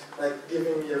and like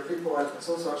giving me a pre-provided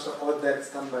console structure. All that's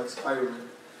done by experiment.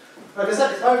 Like I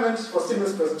said, experiment for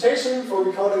stimulus presentation, for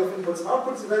recording of inputs and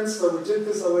outputs events. So we did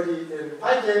this already in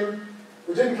Pygame.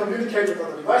 We didn't communicate with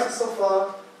other devices so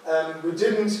far, we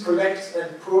didn't collect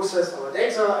and process our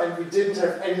data, and we didn't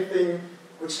have anything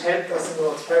which helped us in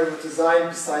our experiment design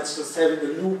besides just having a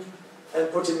loop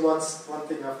and putting one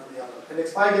thing after the other. And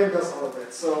Xpygame does all of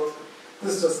that. So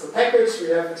this is just the package. We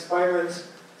have experiment.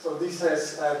 So this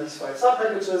has these 5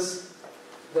 sub-packages.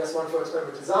 There's one for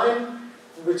experiment design,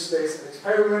 in which there is an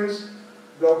experiment,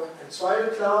 block, and trial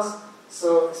class.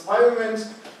 So experiment,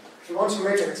 if you want to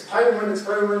make an experiment,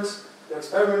 the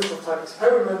experiments of type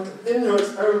experiment. In your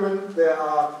experiment, there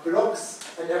are blocks,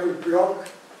 and every block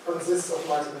consists of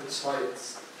multiple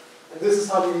trials. And this is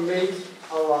how we make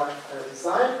our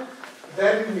design.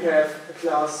 Then we have a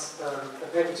class, a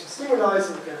package of stimuli,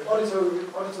 so we can have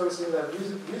auditory stimuli,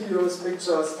 videos,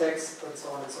 pictures, text, and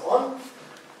so on and so on.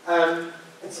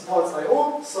 It supports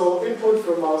I/O, so input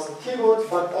from mouse and keyboard,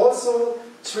 but also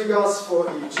triggers for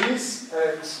EEGs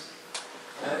and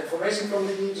information from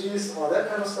the EEGs, all that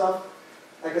kind of stuff.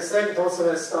 Like I said, it also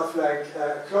has stuff like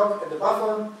a clock and a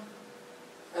buffer.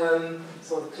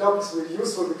 So the clock is really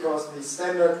useful because the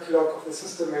standard clock of the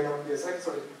system may not be as accurate.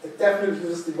 So it definitely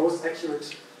uses the most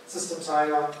accurate system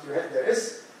timer there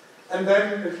is. And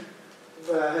then it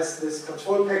has this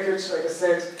control package. Like I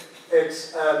said,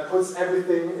 it puts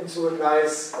everything into a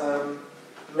nice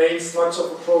main structure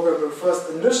of a program. We'll first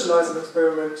initialize an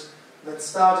experiment, then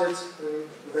start it, and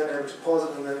then able to pause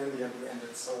it, and then in the end we end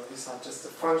it. So these are just the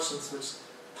functions which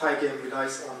Pygame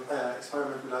relies on,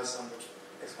 experiment relies on, which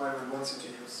experiment wants you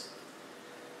to use.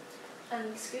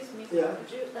 Excuse me, yeah.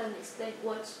 could you explain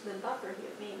what the buffer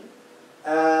here means?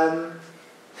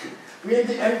 We in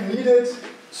the end needed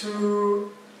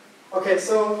to. Okay,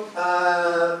 so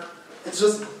it's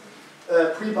just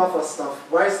pre-buffer stuff.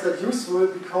 Why is that useful?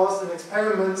 Because in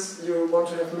experiments you want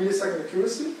to have millisecond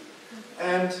accuracy,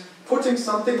 and putting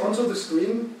something onto the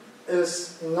screen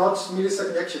is not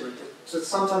millisecond accurate.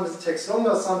 Sometimes it takes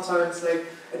longer, sometimes it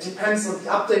depends on the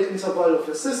update interval of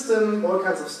the system, all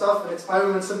kinds of stuff, and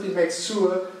experiment simply makes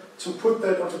sure to put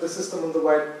that onto the system on the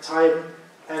right time,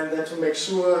 and then to make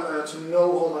sure to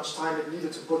know how much time it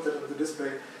needed to put that on the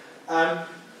display.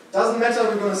 Doesn't matter,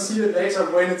 we're going to see it later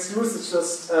when it's used, it's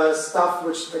just stuff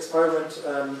which experiment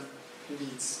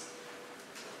needs.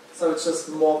 So it's just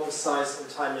more precise in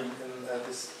timing in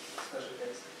this special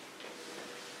case.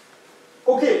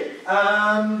 Okay,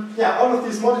 yeah, all of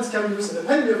these models can be used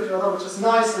independently of each other, which is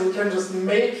nice, and we can just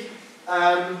make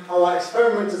our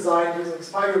experiment design using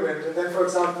experiment, and then, for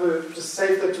example, just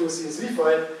save that to a CSV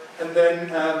file, and then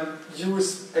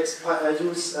use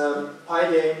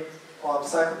Pygame or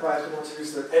CircuitPy if we want to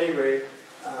use that anyway.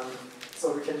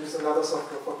 So we can use another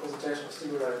software for presentation of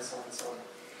stimuli and so on and so on.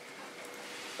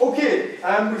 Okay,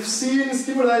 we've seen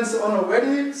stimuli and so on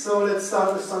already, so let's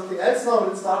start with something else now.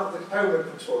 Let's start with experiment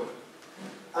control.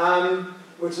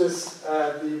 Which is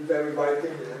the very wide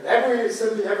thing. And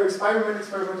simply every experiment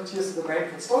adheres to the main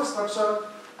control structure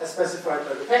as specified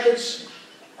by the package.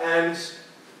 And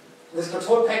this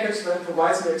control package then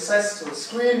provides me access to a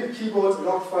screen, a keyboard, a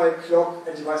log file, clock,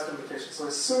 and device communication. So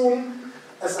assume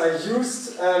as I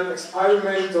used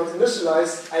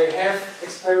experiment.initialize, I have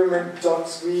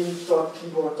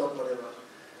experiment.screen.keyboard. Whatever.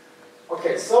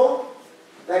 Okay, so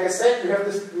like I said, we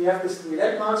have this three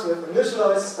landmarks. We have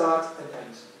initialize, start, and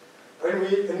end. When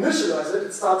we initialize it,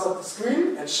 it starts up the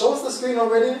screen and shows the screen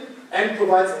already, and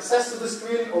provides access to the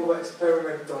screen over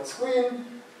experiment.screen.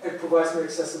 It provides me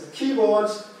access to the keyboard,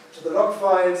 to the log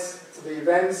files, to the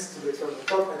events, to the experiment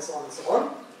clock, and so on and so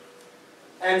on.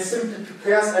 And simply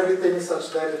prepares everything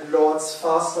such that it loads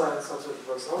faster and such that it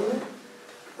works normally.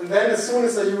 And then as soon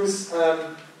as I use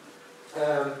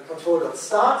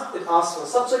control.start, it asks for a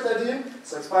subject ID.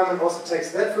 So experiment also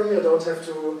takes that from me. I don't have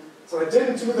to. So I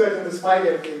didn't do that in the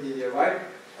Spygame thingy here, right?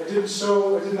 I didn't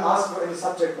ask for any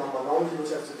subject number. Normally you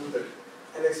would have to do that.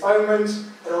 And experiment,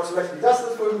 it automatically does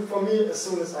it for me as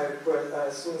soon as I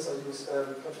use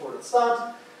control.start.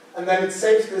 And then it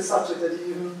saves the subject ID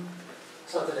even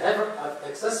so that I have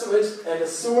access to it. And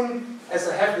as soon as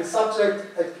I have the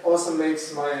subject, it also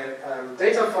makes my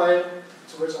data file,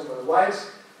 to which I'm going to write.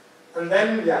 And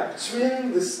then, yeah,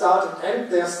 between the start and end,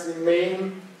 there's the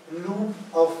main loop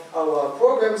of our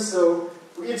program. So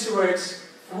we iterate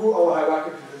through our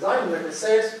hierarchical design. Like I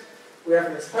said, we have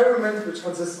an experiment which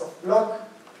consists of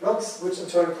blocks, which in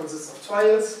turn consists of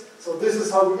trials. So this is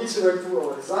how we iterate through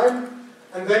our design.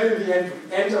 And then in the end, we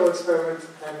end our experiment,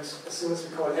 and as soon as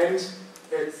we call end,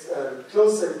 it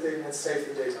closes everything and saves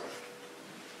the data.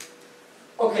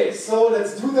 Okay, so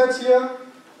let's do that here.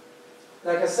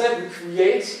 Like I said, we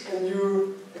create a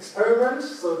new experiment.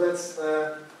 So that's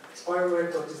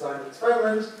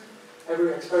experiment.design_experiment.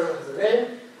 Every experiment has a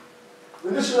name.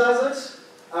 We initialize it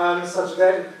such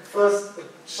that it first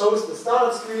shows the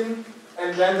startup screen,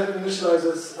 and then it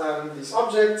initializes these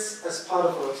objects as part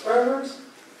of our experiment.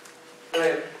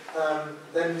 Right.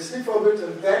 Then we sleep for a bit,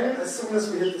 and then as soon as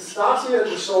we hit the start here, it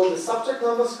will show the subject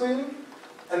number screen.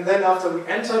 And then after we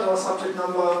entered our subject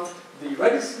number, the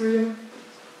ready screen.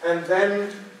 And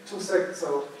then 2 seconds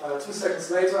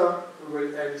later, we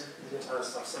will end the entire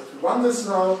stuff. So if we run this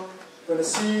now, we're going to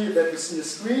see that we see a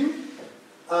screen.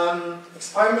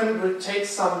 Experiment will take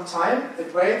some time.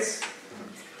 It waits. Let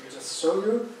me just show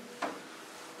you.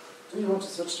 Do you want to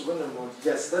switch to window mode?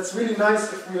 Yes, that's really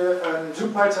nice. If we're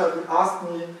Jupyter would ask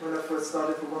me when I first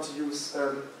started if we want to use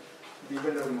the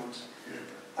window mode.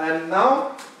 And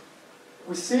now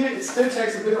we see it still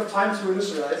takes a bit of time to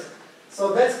initialize.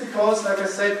 So that's because, like I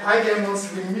said, Pygame wants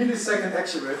to be millisecond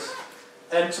accurate.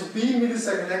 And to be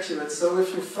millisecond accurate, so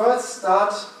if you first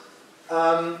start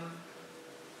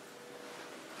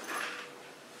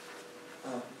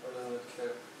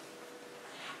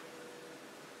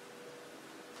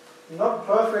not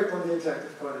perfect on the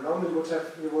interactive kernel. Normally you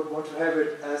would want to have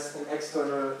it as an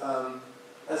external,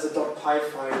 as a .py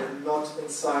file, and not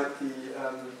inside the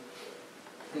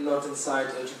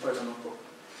Jupyter Notebook.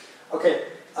 Okay,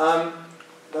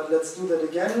 but let's do that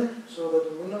again. Show that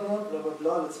in window mode. Blah blah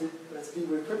blah. Let's be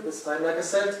real quick this time. Like I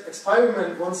said,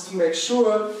 experiment wants to make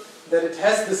sure that it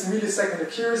has this millisecond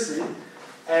accuracy,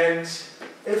 and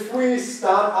if we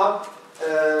start up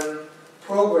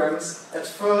programs at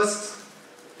first,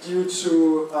 due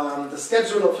to the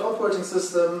schedule of the operating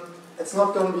system, it's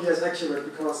not going to be as accurate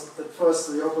because at first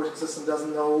the operating system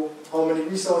doesn't know how many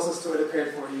resources to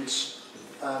allocate for each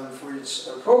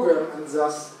program, and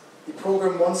thus the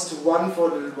program wants to run for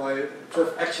a little while to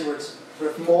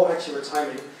have more accurate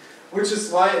timing, which is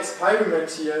why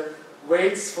experiment here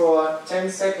waits for 10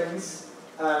 seconds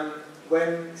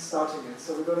when starting it.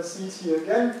 So we're going to see it here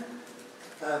again.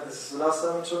 This is the last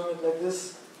time I'm showing it like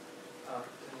this. Can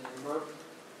it work?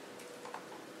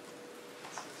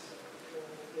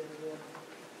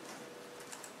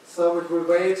 So it will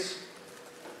wait.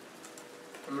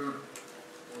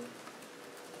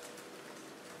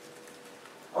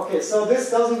 Okay, so this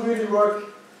doesn't really work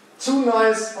too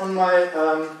nice on my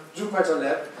Jupyter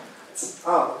Lab.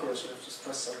 Okay, I should have just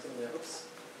pressed something there. Oops.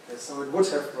 Okay, so it would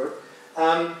have worked.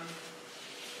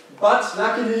 But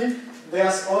luckily,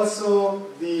 there's also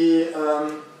the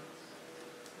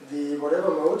whatever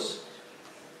mode,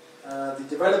 the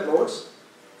develop mode.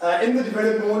 In the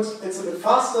develop mode, it's a bit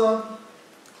faster.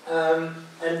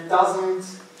 And doesn't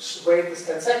wait this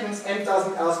 10 seconds and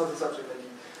doesn't ask for the subject ID.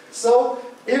 So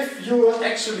if you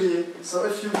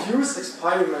use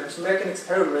experiment to make an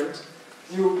experiment,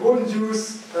 you wouldn't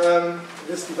use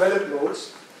this develop mode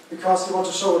because you want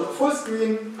to show it on full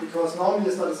screen, because normally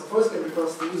it's not as a full screen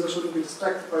because the user shouldn't be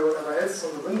distracted by whatever else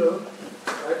on the window,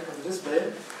 right, on the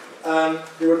display.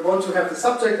 You would want to have the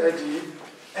subject ID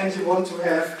and you want to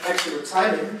have accurate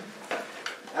timing.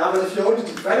 But if you're only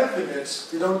developing it,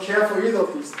 you don't care for either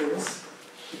of these things,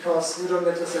 because you don't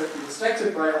let yourself be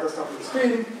distracted by other stuff on the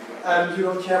screen, and you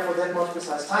don't care for that much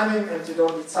precise timing, and you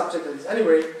don't need subject at least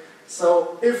anyway.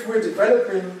 So if we're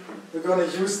developing, we're going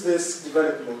to use this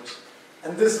develop mode.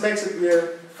 And this makes it real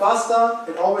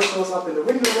faster, it always shows up in the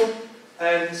window,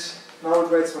 and now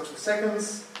it waits for 2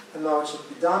 seconds, and now it should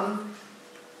be done.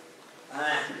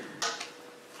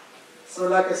 So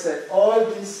like I said, all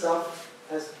these stuff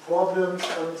has problems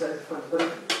on the endpoint, but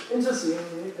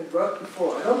interestingly, it worked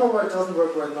before. I don't know why it doesn't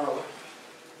work right now.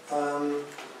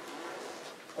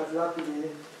 But luckily,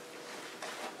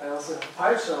 I also have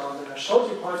PyCharm, and I showed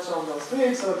you PyCharm last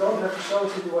week, so I don't have to show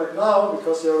it to you right now,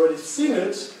 because you already seen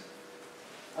it.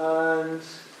 And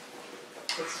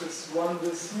let's just run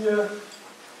this here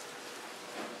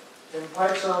in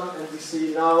PyCharm, and we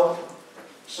see now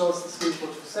shows the screen for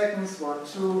 2 seconds, 1,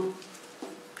 2,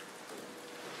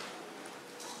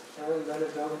 and then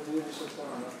it doesn't really shut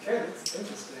down. Okay, that's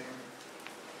interesting.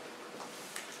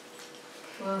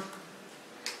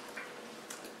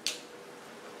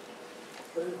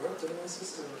 But it worked in my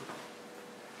system.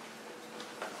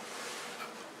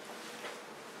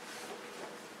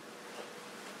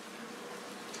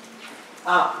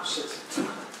 Ah, shit.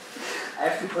 I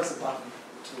have to press a button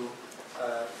to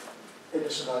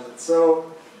initialize it.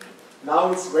 So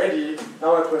now it's ready.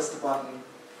 Now I press the button.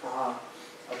 Aha.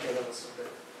 Okay, that was stupid.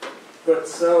 Good.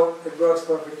 So it works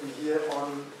perfectly here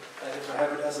on, and if I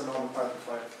have it as a normal Python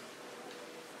file.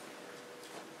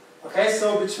 Okay,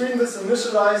 so between this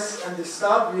initialize and the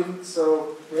start, we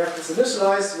have this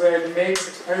initialize where it makes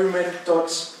experiment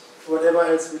dot whatever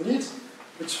else we need.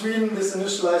 Between this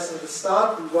initialize and the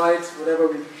start, we write whatever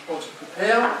we want to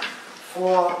prepare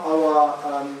for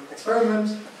our experiment.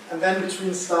 And then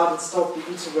between start and stop, we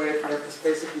iterate. We have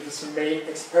basically this main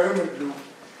experiment loop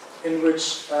in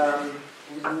which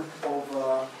we loop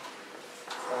over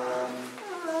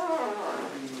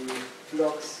the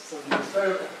blocks, so the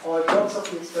experiment, all blocks of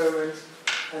the experiment,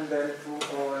 and then do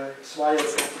all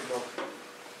trials of the block.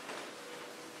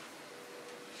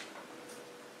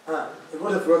 It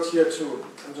would have worked here too.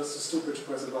 I'm just too stupid to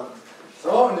press a button.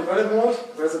 So in develop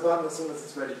mode, press a button as soon as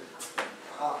it's ready.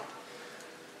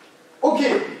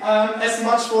 Okay, as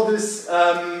much for this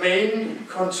main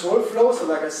control flow. So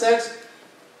like I said,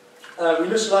 we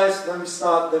initialize, then we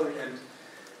start, then we end.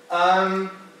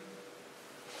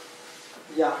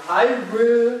 Yeah, I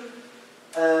will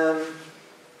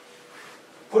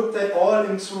put that all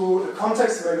into a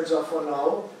context manager for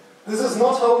now. This is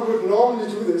not how we would normally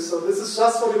do this, so this is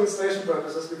just for demonstration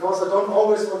purposes, because I don't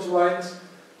always want to write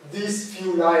these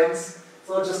few lines.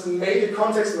 So I just made a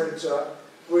context manager,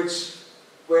 which,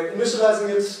 when initializing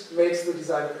it, makes the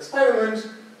design of experiment,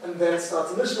 and then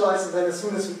starts initialize, and then as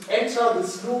soon as we enter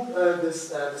this loop,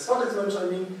 this context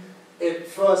manager, it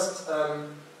first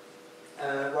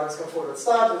runs control at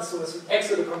start, and as soon as we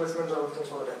exit the context manager, we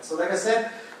control at end. So like I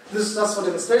said, this is just for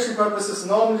demonstration purposes.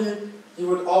 Normally, you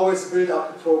would always build up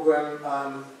a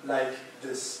program like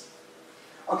this.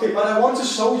 Okay, but I want to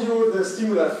show you the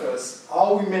stimuli first,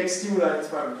 how we make stimuli in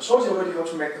experiment. I showed you already how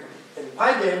to make them in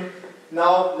Pygame.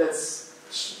 Now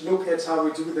let's look at how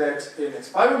we do that in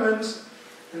experiment.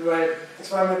 And when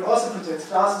experiment also contains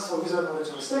classes for visual knowledge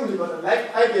stimuli, but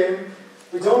unlike Pygame,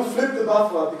 we don't flip the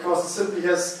buffer because it simply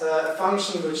has a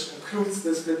function which includes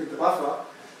this flipping the buffer.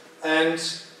 And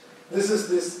this is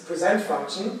this present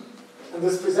function. And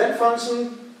this present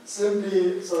function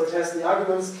simply, so it has the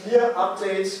arguments clear,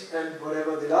 update, and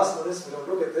whatever the last one is, we don't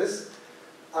look at this.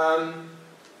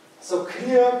 So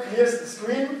clear clears the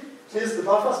screen, clears the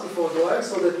buffers before drawing,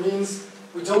 so that means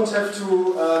we don't have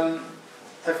to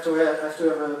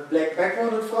have a black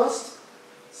background at first.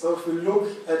 So if we look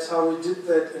at how we did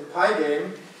that in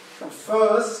Pygame, we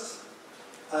first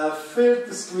filled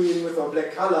the screen with our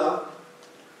black color,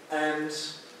 and,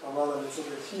 or rather let's look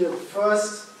at here, we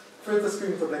first filled the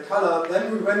screen with a black color,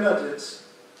 then we rendered it,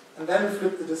 and then we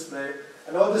flipped the display.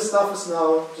 And all this stuff is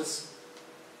now just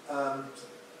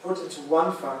put into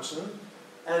one function.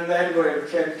 And then we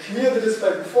can clear the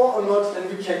display before or not, and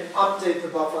we can update the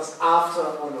buffers after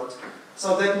or not.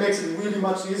 So that makes it really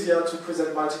much easier to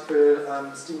present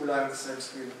multiple stimuli on the same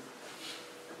screen.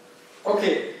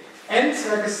 Okay, and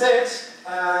like I said,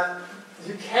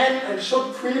 you can and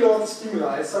should preload the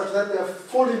stimuli such that they are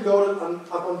fully loaded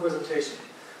upon presentation.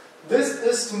 This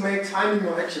is to make timing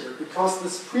more accurate, because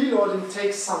this preloading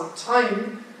takes some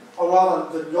time, or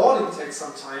rather the loading takes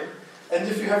some time, and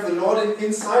if you have the loading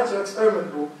inside your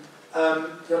experiment loop,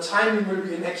 your timing will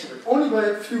be inaccurate. Only by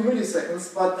a few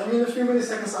milliseconds, but a few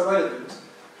milliseconds are relevant.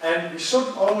 And we should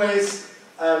always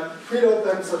preload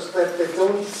them such that they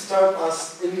don't disturb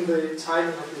us in the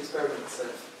timing of the experiment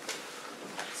itself.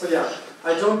 So yeah,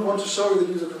 I don't want to show you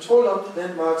the user control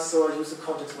landmarks, so I use the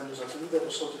context manager to do that. I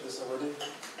showed you this already.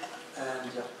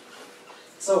 And yeah.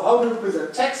 So how do we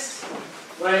present text?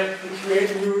 Well, we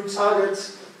create a new target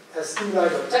as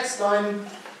stimuli.text line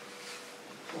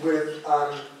with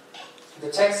the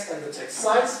text and the text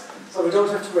size. So we don't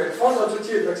have to write a font object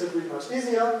here, it makes it really much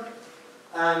easier.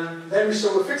 Then we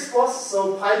show a fixed boss.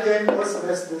 So Pygame also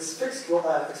has this fixed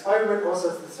experiment also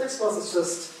has this fixed boss. It's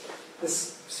just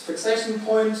this fixation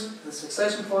point, this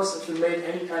fixation force. If you made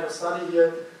any kind of study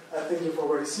here, I think you've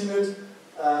already seen it.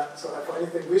 So for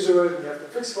anything visual, we have the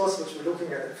fixed force, which we're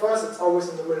looking at first. It's always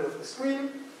in the middle of the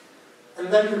screen. And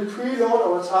then we preload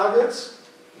our target.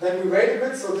 Then we wait a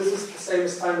bit. So this is the same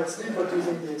as time and sleep, but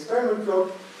using the experiment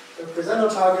clock. Then present our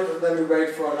target, and then we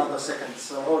wait for another second.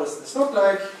 So how does this look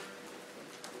like?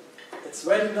 It's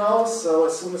ready now. So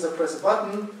as soon as I press a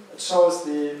button, it shows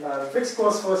the fixed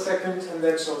course for a second, and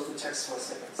then shows the text for a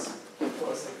second.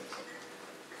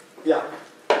 Yeah.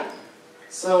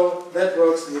 So that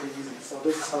works really easy. So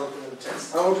this is how we present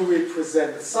text. How do we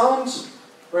present the sound?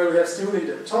 Well, we have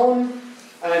stimulated tone,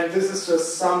 and this is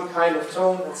just some kind of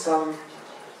tone at some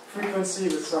frequency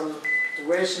with some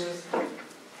duration.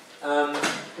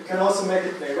 You can also make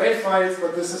it play wave files,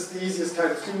 but this is the easiest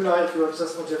kind of stimuli if you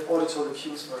just want to have auditory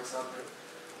cues, for example.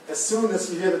 As soon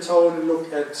as you hear the tone,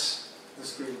 look at the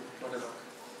screen, whatever.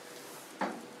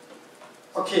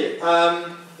 Okay,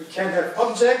 we can have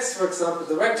objects, for example,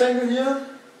 the rectangle here.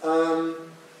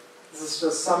 This is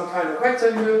just some kind of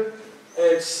rectangle.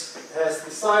 It has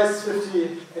the size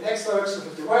 50 in X direction,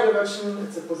 50 Y direction.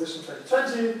 It's in position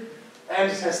 2020,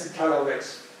 and it has the color red.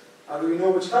 How do we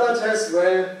know which color it has?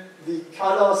 Well, the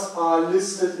colors are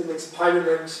listed in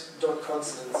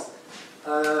experiment.constants.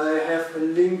 I have a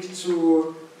link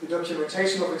to the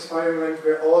documentation of experiment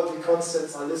where all the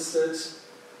constants are listed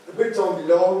a bit down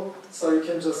below, so you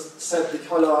can just set the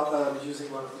color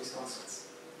using one of these constants.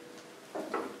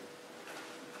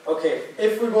 Okay,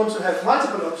 if we want to have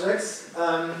multiple objects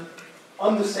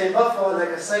on the same buffer, like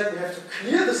I said, we have to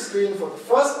clear the screen for the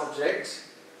first object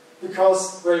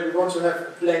because well, we want to have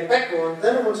a blank background,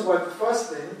 then we want to write the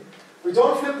first thing. We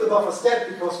don't flip the buffers yet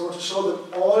because we want to show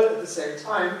them all at the same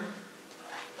time.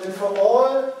 And for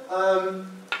all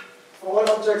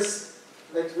objects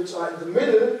which are in the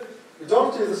middle, we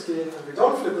don't clear the screen and we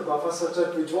don't flip the buffer, such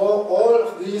that we draw all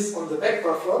of these on the back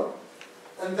buffer.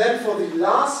 And then for the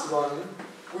last one,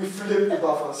 we flip the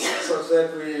buffers such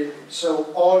that we show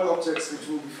all objects we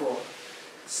drew before.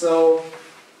 So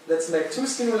let's make two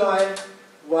stimuli,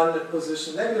 one at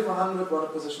position -100, one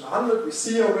at position 100. We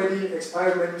see already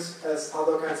experiment as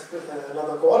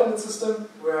another coordinate system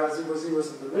where 0, 0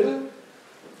 is in the middle.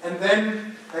 And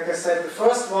then, like I said, the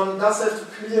first one does have to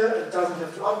clear, it doesn't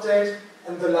have to update,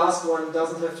 and the last one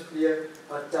doesn't have to clear,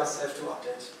 but does have to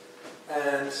update.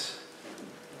 And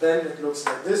then it looks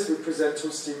like this. We present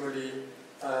two stimuli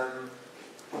on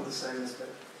the same display.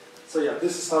 So yeah,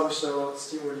 this is how we show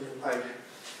stimuli in Pygame.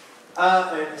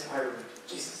 And experiment.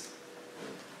 Jesus.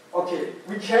 Okay,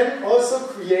 we can also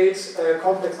create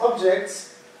complex objects.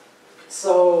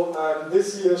 So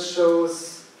this here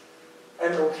shows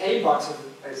an OK button,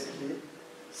 basically.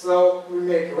 So we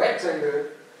make a rectangle,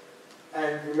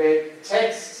 and we make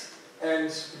text, and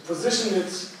we position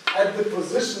it at the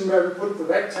position where we put the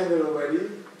rectangle already,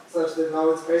 such that now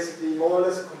it's basically more or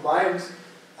less a combined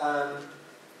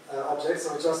object,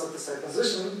 so just at the same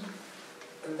position.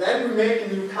 And then we make a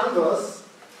new canvas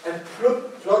and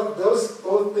plot those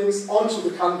both things onto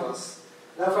the canvas.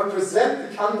 Now if I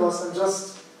present the canvas and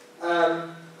just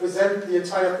present the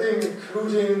entire thing,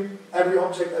 including every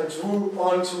object I drew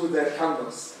onto that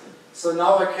canvas. So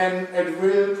now I can at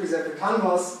will present the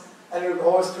canvas, and it will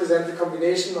always present the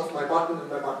combination of my button and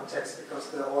my button text because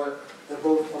they're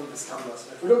both on this canvas.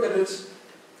 If we look at it,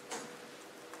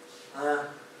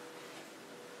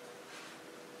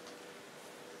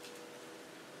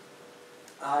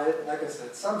 like I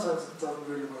said, sometimes it doesn't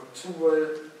really work too well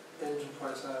in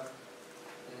Jupyter.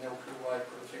 No clue why I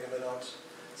couldn't figure that out.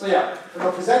 So yeah, when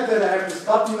I present that, I have this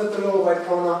button at the lower right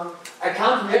corner. I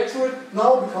can't react to it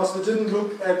now because we didn't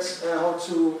look at how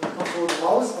to control the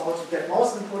mouse or how to get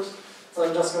mouse input. So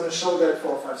I'm just going to show that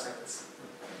for 5 seconds.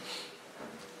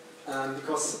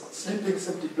 Because sleeping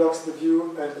simply blocks the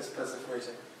view and is passive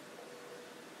waiting.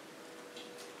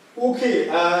 Okay,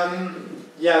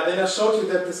 yeah, then I showed you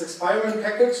that this experiment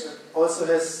package also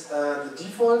has the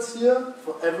defaults here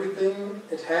for everything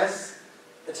it has.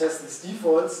 It has these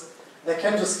defaults. I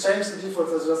can just change the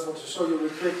defaults. I just want to show you real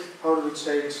quick how do we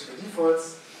change the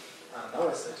defaults. Now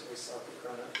I said restart the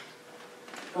kernel.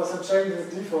 Because I'm changing the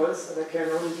defaults, and I can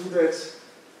only do that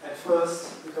at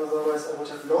first because otherwise I would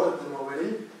have loaded them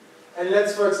already. And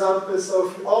let's, for example, so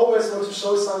if you always want to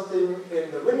show something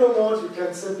in the window mode, you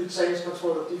can simply change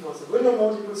control of defaults in window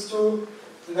mode equals true.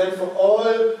 And then for all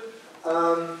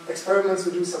experiments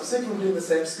we do subsequently in the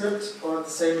same script or in the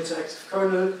same interactive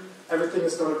kernel, everything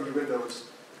is going to be windowed.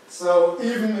 So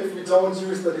even if we don't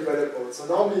use the develop mode. So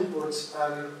normally it would,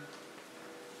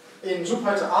 in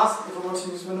Jupyter ask if we want to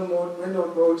use window mode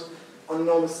on a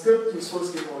normal script, use full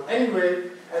screen mode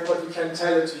anyway, but we can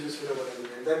tell it to use window mode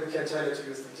anyway. And then we can tell it to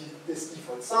use this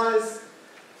default size.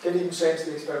 Can even change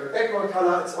the experiment background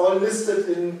color. It's all listed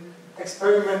in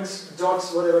experiment dot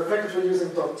whatever package we're using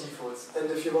dot defaults. And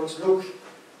if you want to look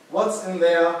what's in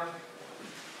there,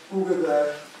 Google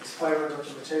the experiment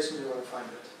documentation, you're going to find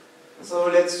it. So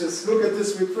let's just look at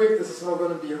this real quick. This is now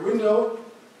going to be a window,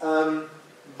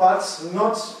 but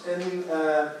not in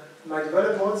my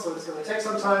develop mode, so it's going to take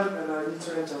some time, and I need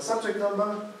to enter a subject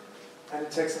number, and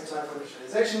it takes some time for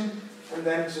initialization, and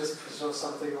then just show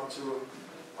something onto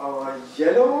our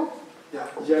yellow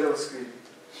screen.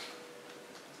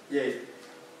 Yay.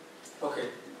 Okay,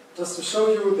 just to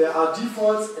show you, there are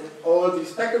defaults in all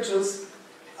these packages,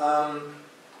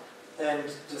 and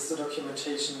just the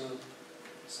documentation.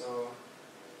 So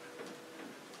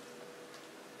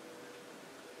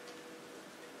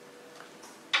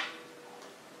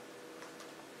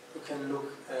you can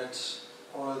look at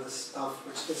all the stuff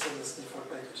which is in this default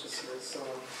packages here. So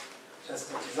there's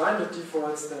the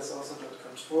design.defaults, there's also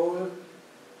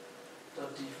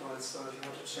 .control.defaults, so if you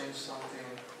want to change something,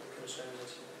 you can change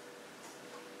it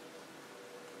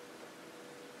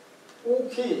here.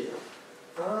 Okay.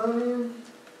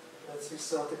 Let's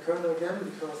restart the kernel again,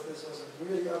 because this was a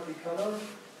really ugly color.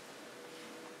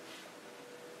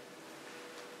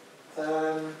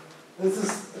 This is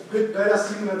a bit better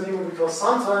similar demo because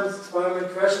sometimes experiment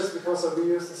crashes because I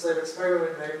reuse the same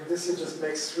experiment name. This here just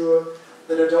makes sure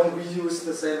that I don't reuse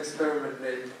the same experiment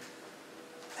name.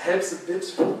 Helps a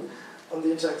bit on the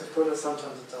interactive kernel,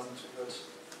 sometimes it doesn't too much.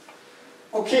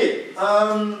 Okay,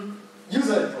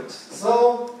 user input.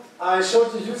 So I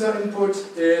showed you user input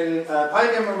in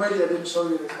Pygame already. I didn't show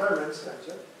you the experiment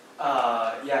actually.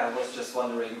 Yeah, I was just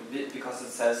wondering, because it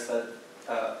says that,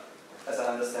 as I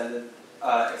understand it,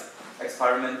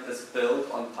 experiment is built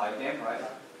on Pygame, right?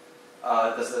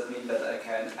 Does that mean that I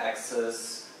can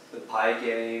access the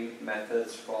Pygame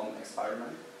methods from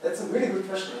experiment? That's a really good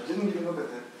question. I didn't even look at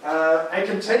that. I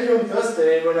can tell you on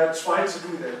Thursday when I tried to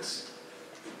do that.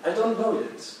 I don't know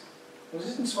yet. I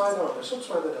didn't try it out. I should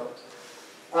try that out.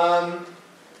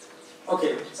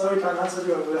 Okay, sorry, I can't answer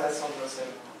you. I will have some Thursday.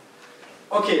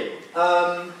 Okay,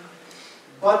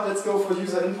 but let's go for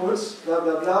user input. Blah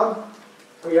blah blah.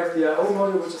 We have the IO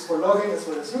module, which is for logging as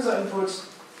well as user input.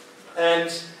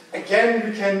 And again,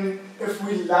 we can, if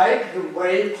we like the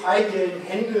way Pygame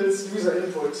handles user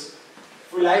input,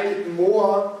 if we like it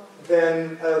more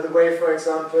than the way, for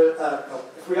example,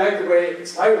 if we like the way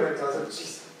experiment does it,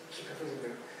 jeez, I keep confusing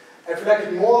them. If we like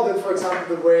it more than, for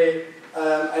example, the way,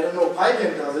 I don't know,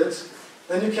 Pygame does it,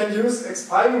 then you can use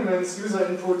experiment's user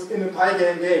input in a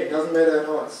Pygame game. Doesn't matter at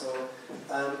all. So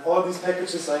all these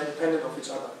packages are independent of each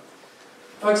other.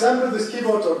 For example, this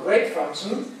keyboard.wait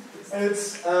function,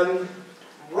 it's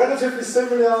relatively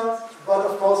similar, but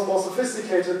of course more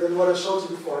sophisticated than what I showed you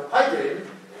before in Pygame.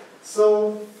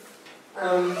 So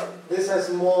this has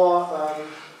more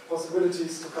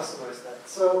possibilities to customize that.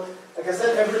 So, like I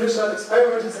said, every initial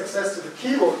experiment has access to the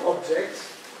keyboard object,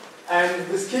 and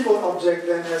this keyboard object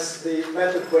then has the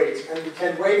method wait, and we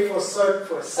can wait for a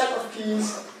set of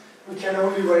keys. We can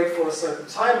only wait for a certain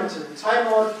time until the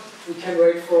timeout. We can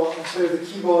wait until the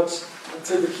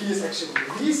key is actually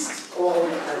released, or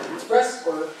only expressed,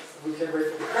 or we can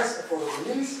wait for the press before the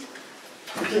release.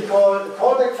 We can call a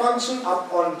callback function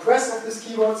up on press of this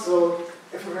keyboard. So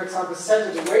if we, for example,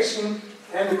 set a duration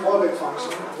and the callback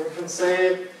function, we can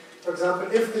say, for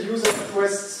example, if the user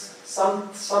requests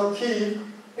some key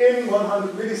in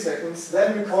 100 milliseconds,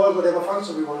 then we call whatever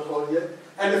function we want to call here.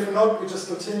 And if not, we just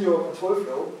continue a control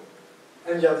flow.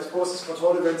 And yeah, this process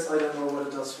control events, I don't know what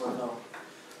it does right now.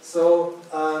 So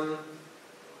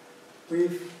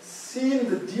we've seen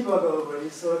the debugger already,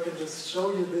 so I can just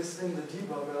show you this in the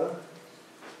debugger.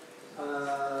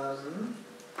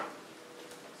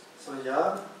 So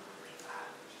yeah.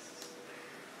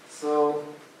 So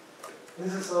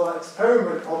this is our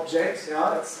experiment object.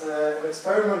 Yeah, it's an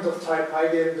experiment of type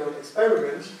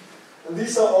Pygame.experiment, and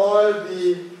these are all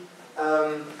the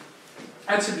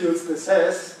attributes this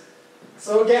has.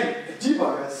 So again, a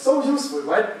debugger is so useful,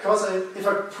 right? Because if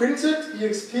I printed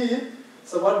exp,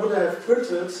 so what would I have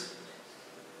printed?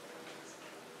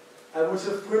 I would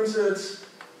have printed,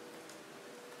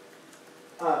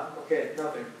 okay,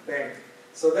 nothing, bang.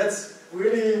 So that's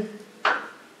really,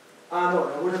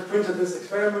 no, I would have printed this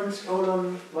experiment,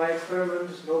 colon, my experiment,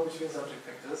 no between subject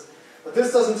vectors. But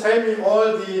this doesn't tell me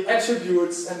all the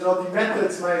attributes and all the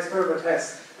methods my experiment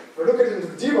has. If I look at it in the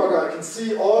debugger, I can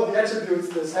see all the attributes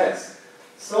this has.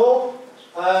 So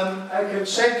I can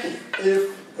check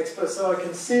if, so I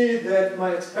can see that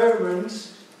my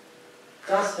experiment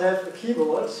does have a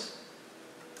keyword,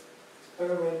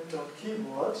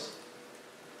 experiment.keyword,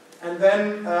 and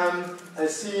then I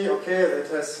see, okay, it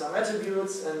has some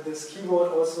attributes, and this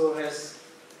keyword also has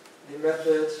the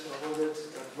method, what was it,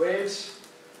 wait.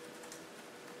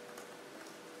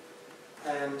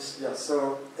 And yeah,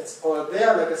 so it's all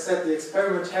there. Like I said, the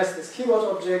experiment has this keyword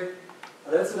object.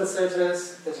 What else did I say it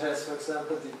has? It has, for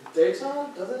example, the data,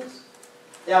 does it?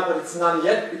 Yeah, but it's none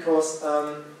yet because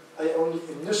I only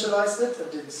initialized it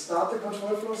and didn't start the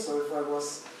control flow. So if I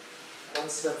was one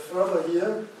step further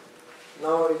here,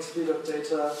 now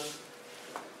xp.data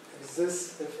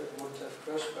exists if it wouldn't have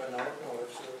crashed by now. No,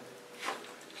 actually.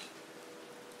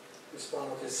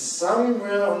 Respond. Okay,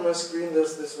 somewhere on my screen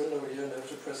there's this window here and I have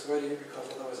to press ready because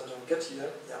otherwise I don't get here.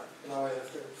 Yeah, now I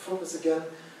have to focus again.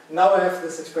 Now I have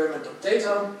this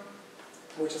experiment.data,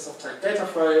 which is of type data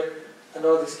file, and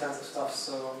all these kinds of stuff.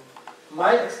 So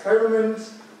my experiment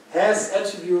has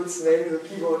attributes, namely the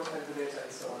keyword and the data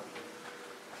and so on.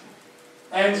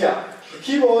 And yeah, the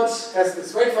keyword has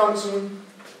this wait function.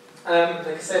 Like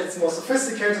I said, it's more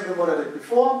sophisticated than what I did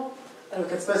before. And we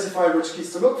can specify which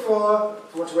keys to look for.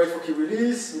 If we want to wait for key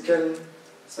release, we can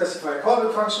specify a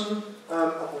callback function.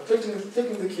 Upon clicking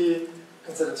the key, we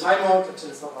can set a timeout until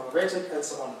it's not longer waiting, and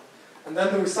so on. And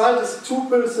then the result is a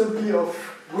tuple simply of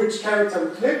which character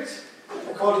we clicked,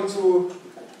 according to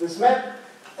this map,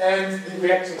 and the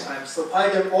reaction time. So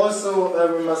Pygame also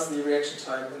remembers the reaction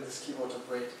time in this keyword of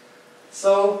wait.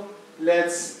 So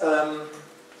let's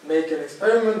make an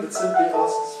experiment that simply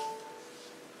asks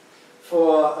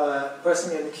for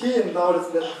pressing any key, and now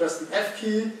let me press the F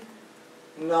key.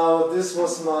 Now this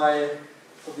was my,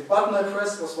 so the button I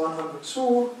pressed was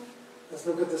 102. Let's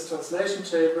look at this translation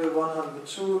table.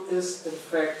 102 is in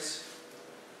fact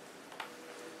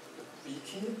the B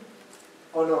key.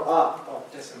 Oh no,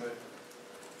 decimal.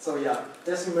 So yeah,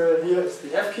 decimal here is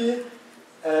the F key.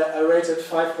 I rated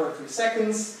 5.3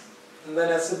 seconds, and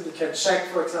then I simply can check,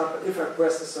 for example, if I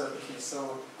press a certain key.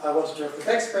 So I wanted to have the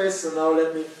backspace, so now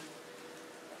let me.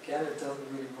 Again, it doesn't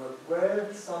really work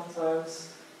well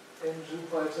sometimes in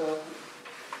Jupyter.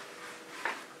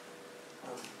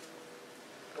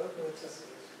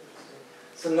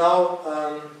 So now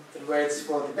it waits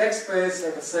for the backspace,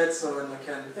 like I said, so then I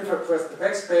can, if I press the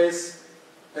backspace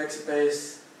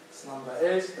is number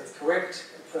 8, that's correct,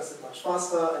 I press it much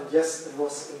faster, and yes, it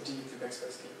was indeed the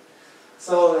backspace key.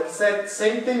 So like I said,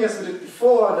 same thing as we did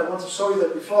before, and I want to show you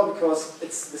that before because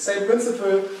it's the same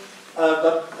principle.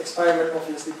 But experiment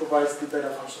obviously provides the better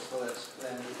functions for that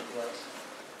than we provide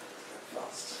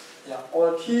fast. Yeah,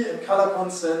 all key and color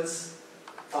constants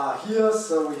are here,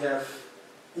 so we have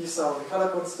these are the color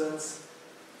constants,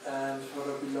 and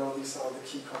further below these are the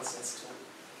key constants too.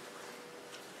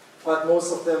 But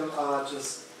most of them are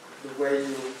just the way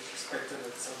you expected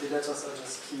it. So the letters are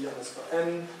just key underscore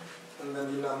n, and then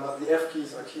the number, the F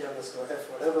keys are key underscore F,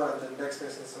 whatever, and then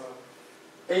backspace and so on.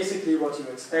 Basically what you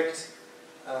expect.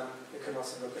 You can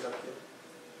also look it up here.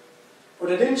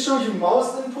 But I didn't show you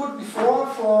mouse input before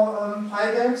for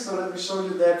Pygame, so let me show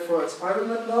you that for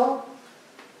experiment now.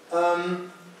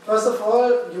 First of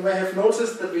all, you may have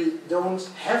noticed that we don't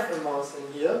have a mouse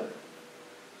in here.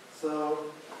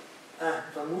 So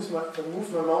if I move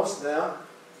my mouse there,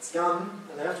 it's gone,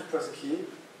 and I have to press a key.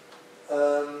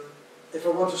 If I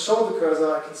want to show the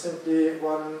cursor, I can simply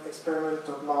run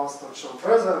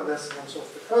experiment.mouse.showCursor, and this one shows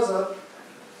the cursor.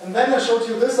 And then I showed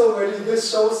you this already. This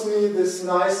shows me this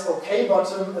nice OK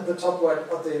button at the top right,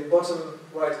 at the bottom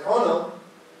right corner.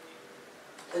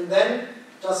 And then,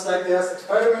 just like there's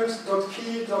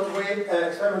experiment.key.wait,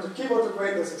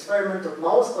 experiment.keyboard.wait, there's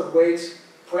experiment.mouse.wait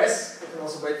press. You can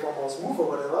also wait for a mouse move or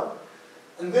whatever.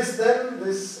 And this then,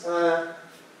 this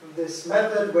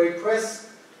method wait press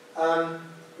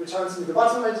returns me the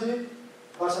button ID.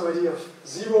 Button ID of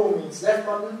 0 means left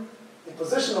button. The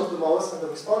position of the mouse and the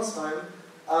response time.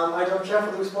 I don't care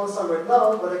for the response time right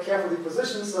now, but I care for the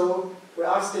position, so we're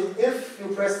asking if you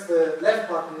press the left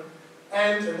button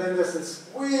and then there's this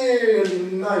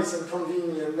really nice and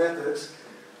convenient method,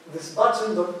 this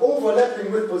button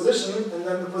overlapping with position and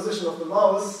then the position of the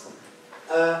mouse.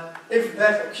 If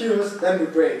that occurs, then we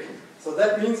break. So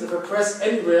that means if I press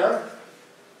anywhere,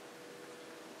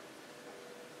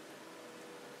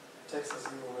 it takes us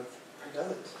with, I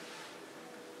does it.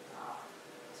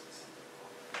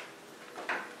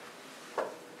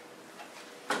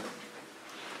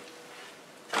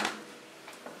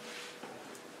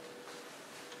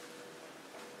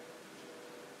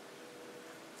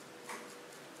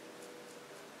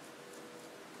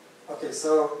 Okay,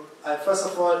 so first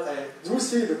of all, I do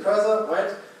see the cursor,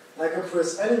 right? I can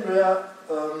press anywhere.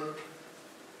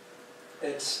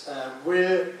 It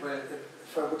will, well,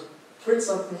 if I would print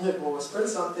something here, it will always print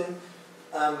something,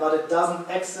 but it doesn't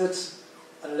exit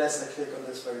unless I click on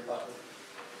this very button.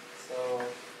 So,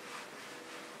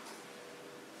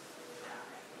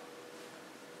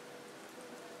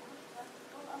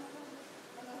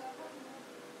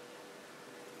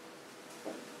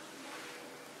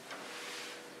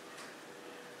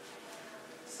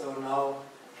 so now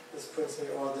this prints me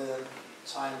all the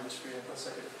time between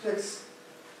consecutive clicks,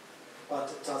 but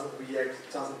it doesn't react,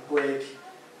 it doesn't break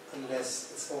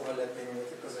unless it's overlapping with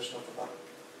the position of the button.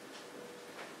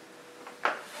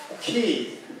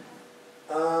 Key.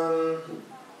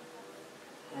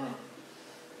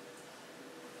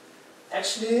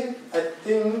 Actually, I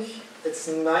think it's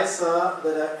nicer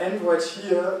that I end right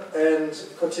here and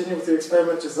continue with the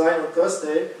experiment design on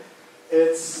Thursday.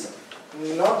 It's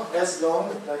not as long,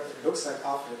 like it looks like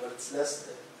half of it, but it's less,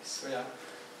 I swear.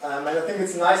 And I think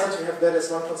it's nicer to have that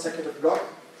as one consecutive block.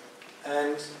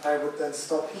 And I would then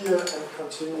stop here and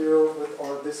continue with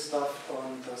all this stuff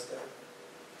on Thursday.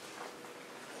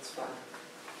 That's fine.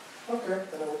 Okay,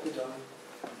 then I will be done.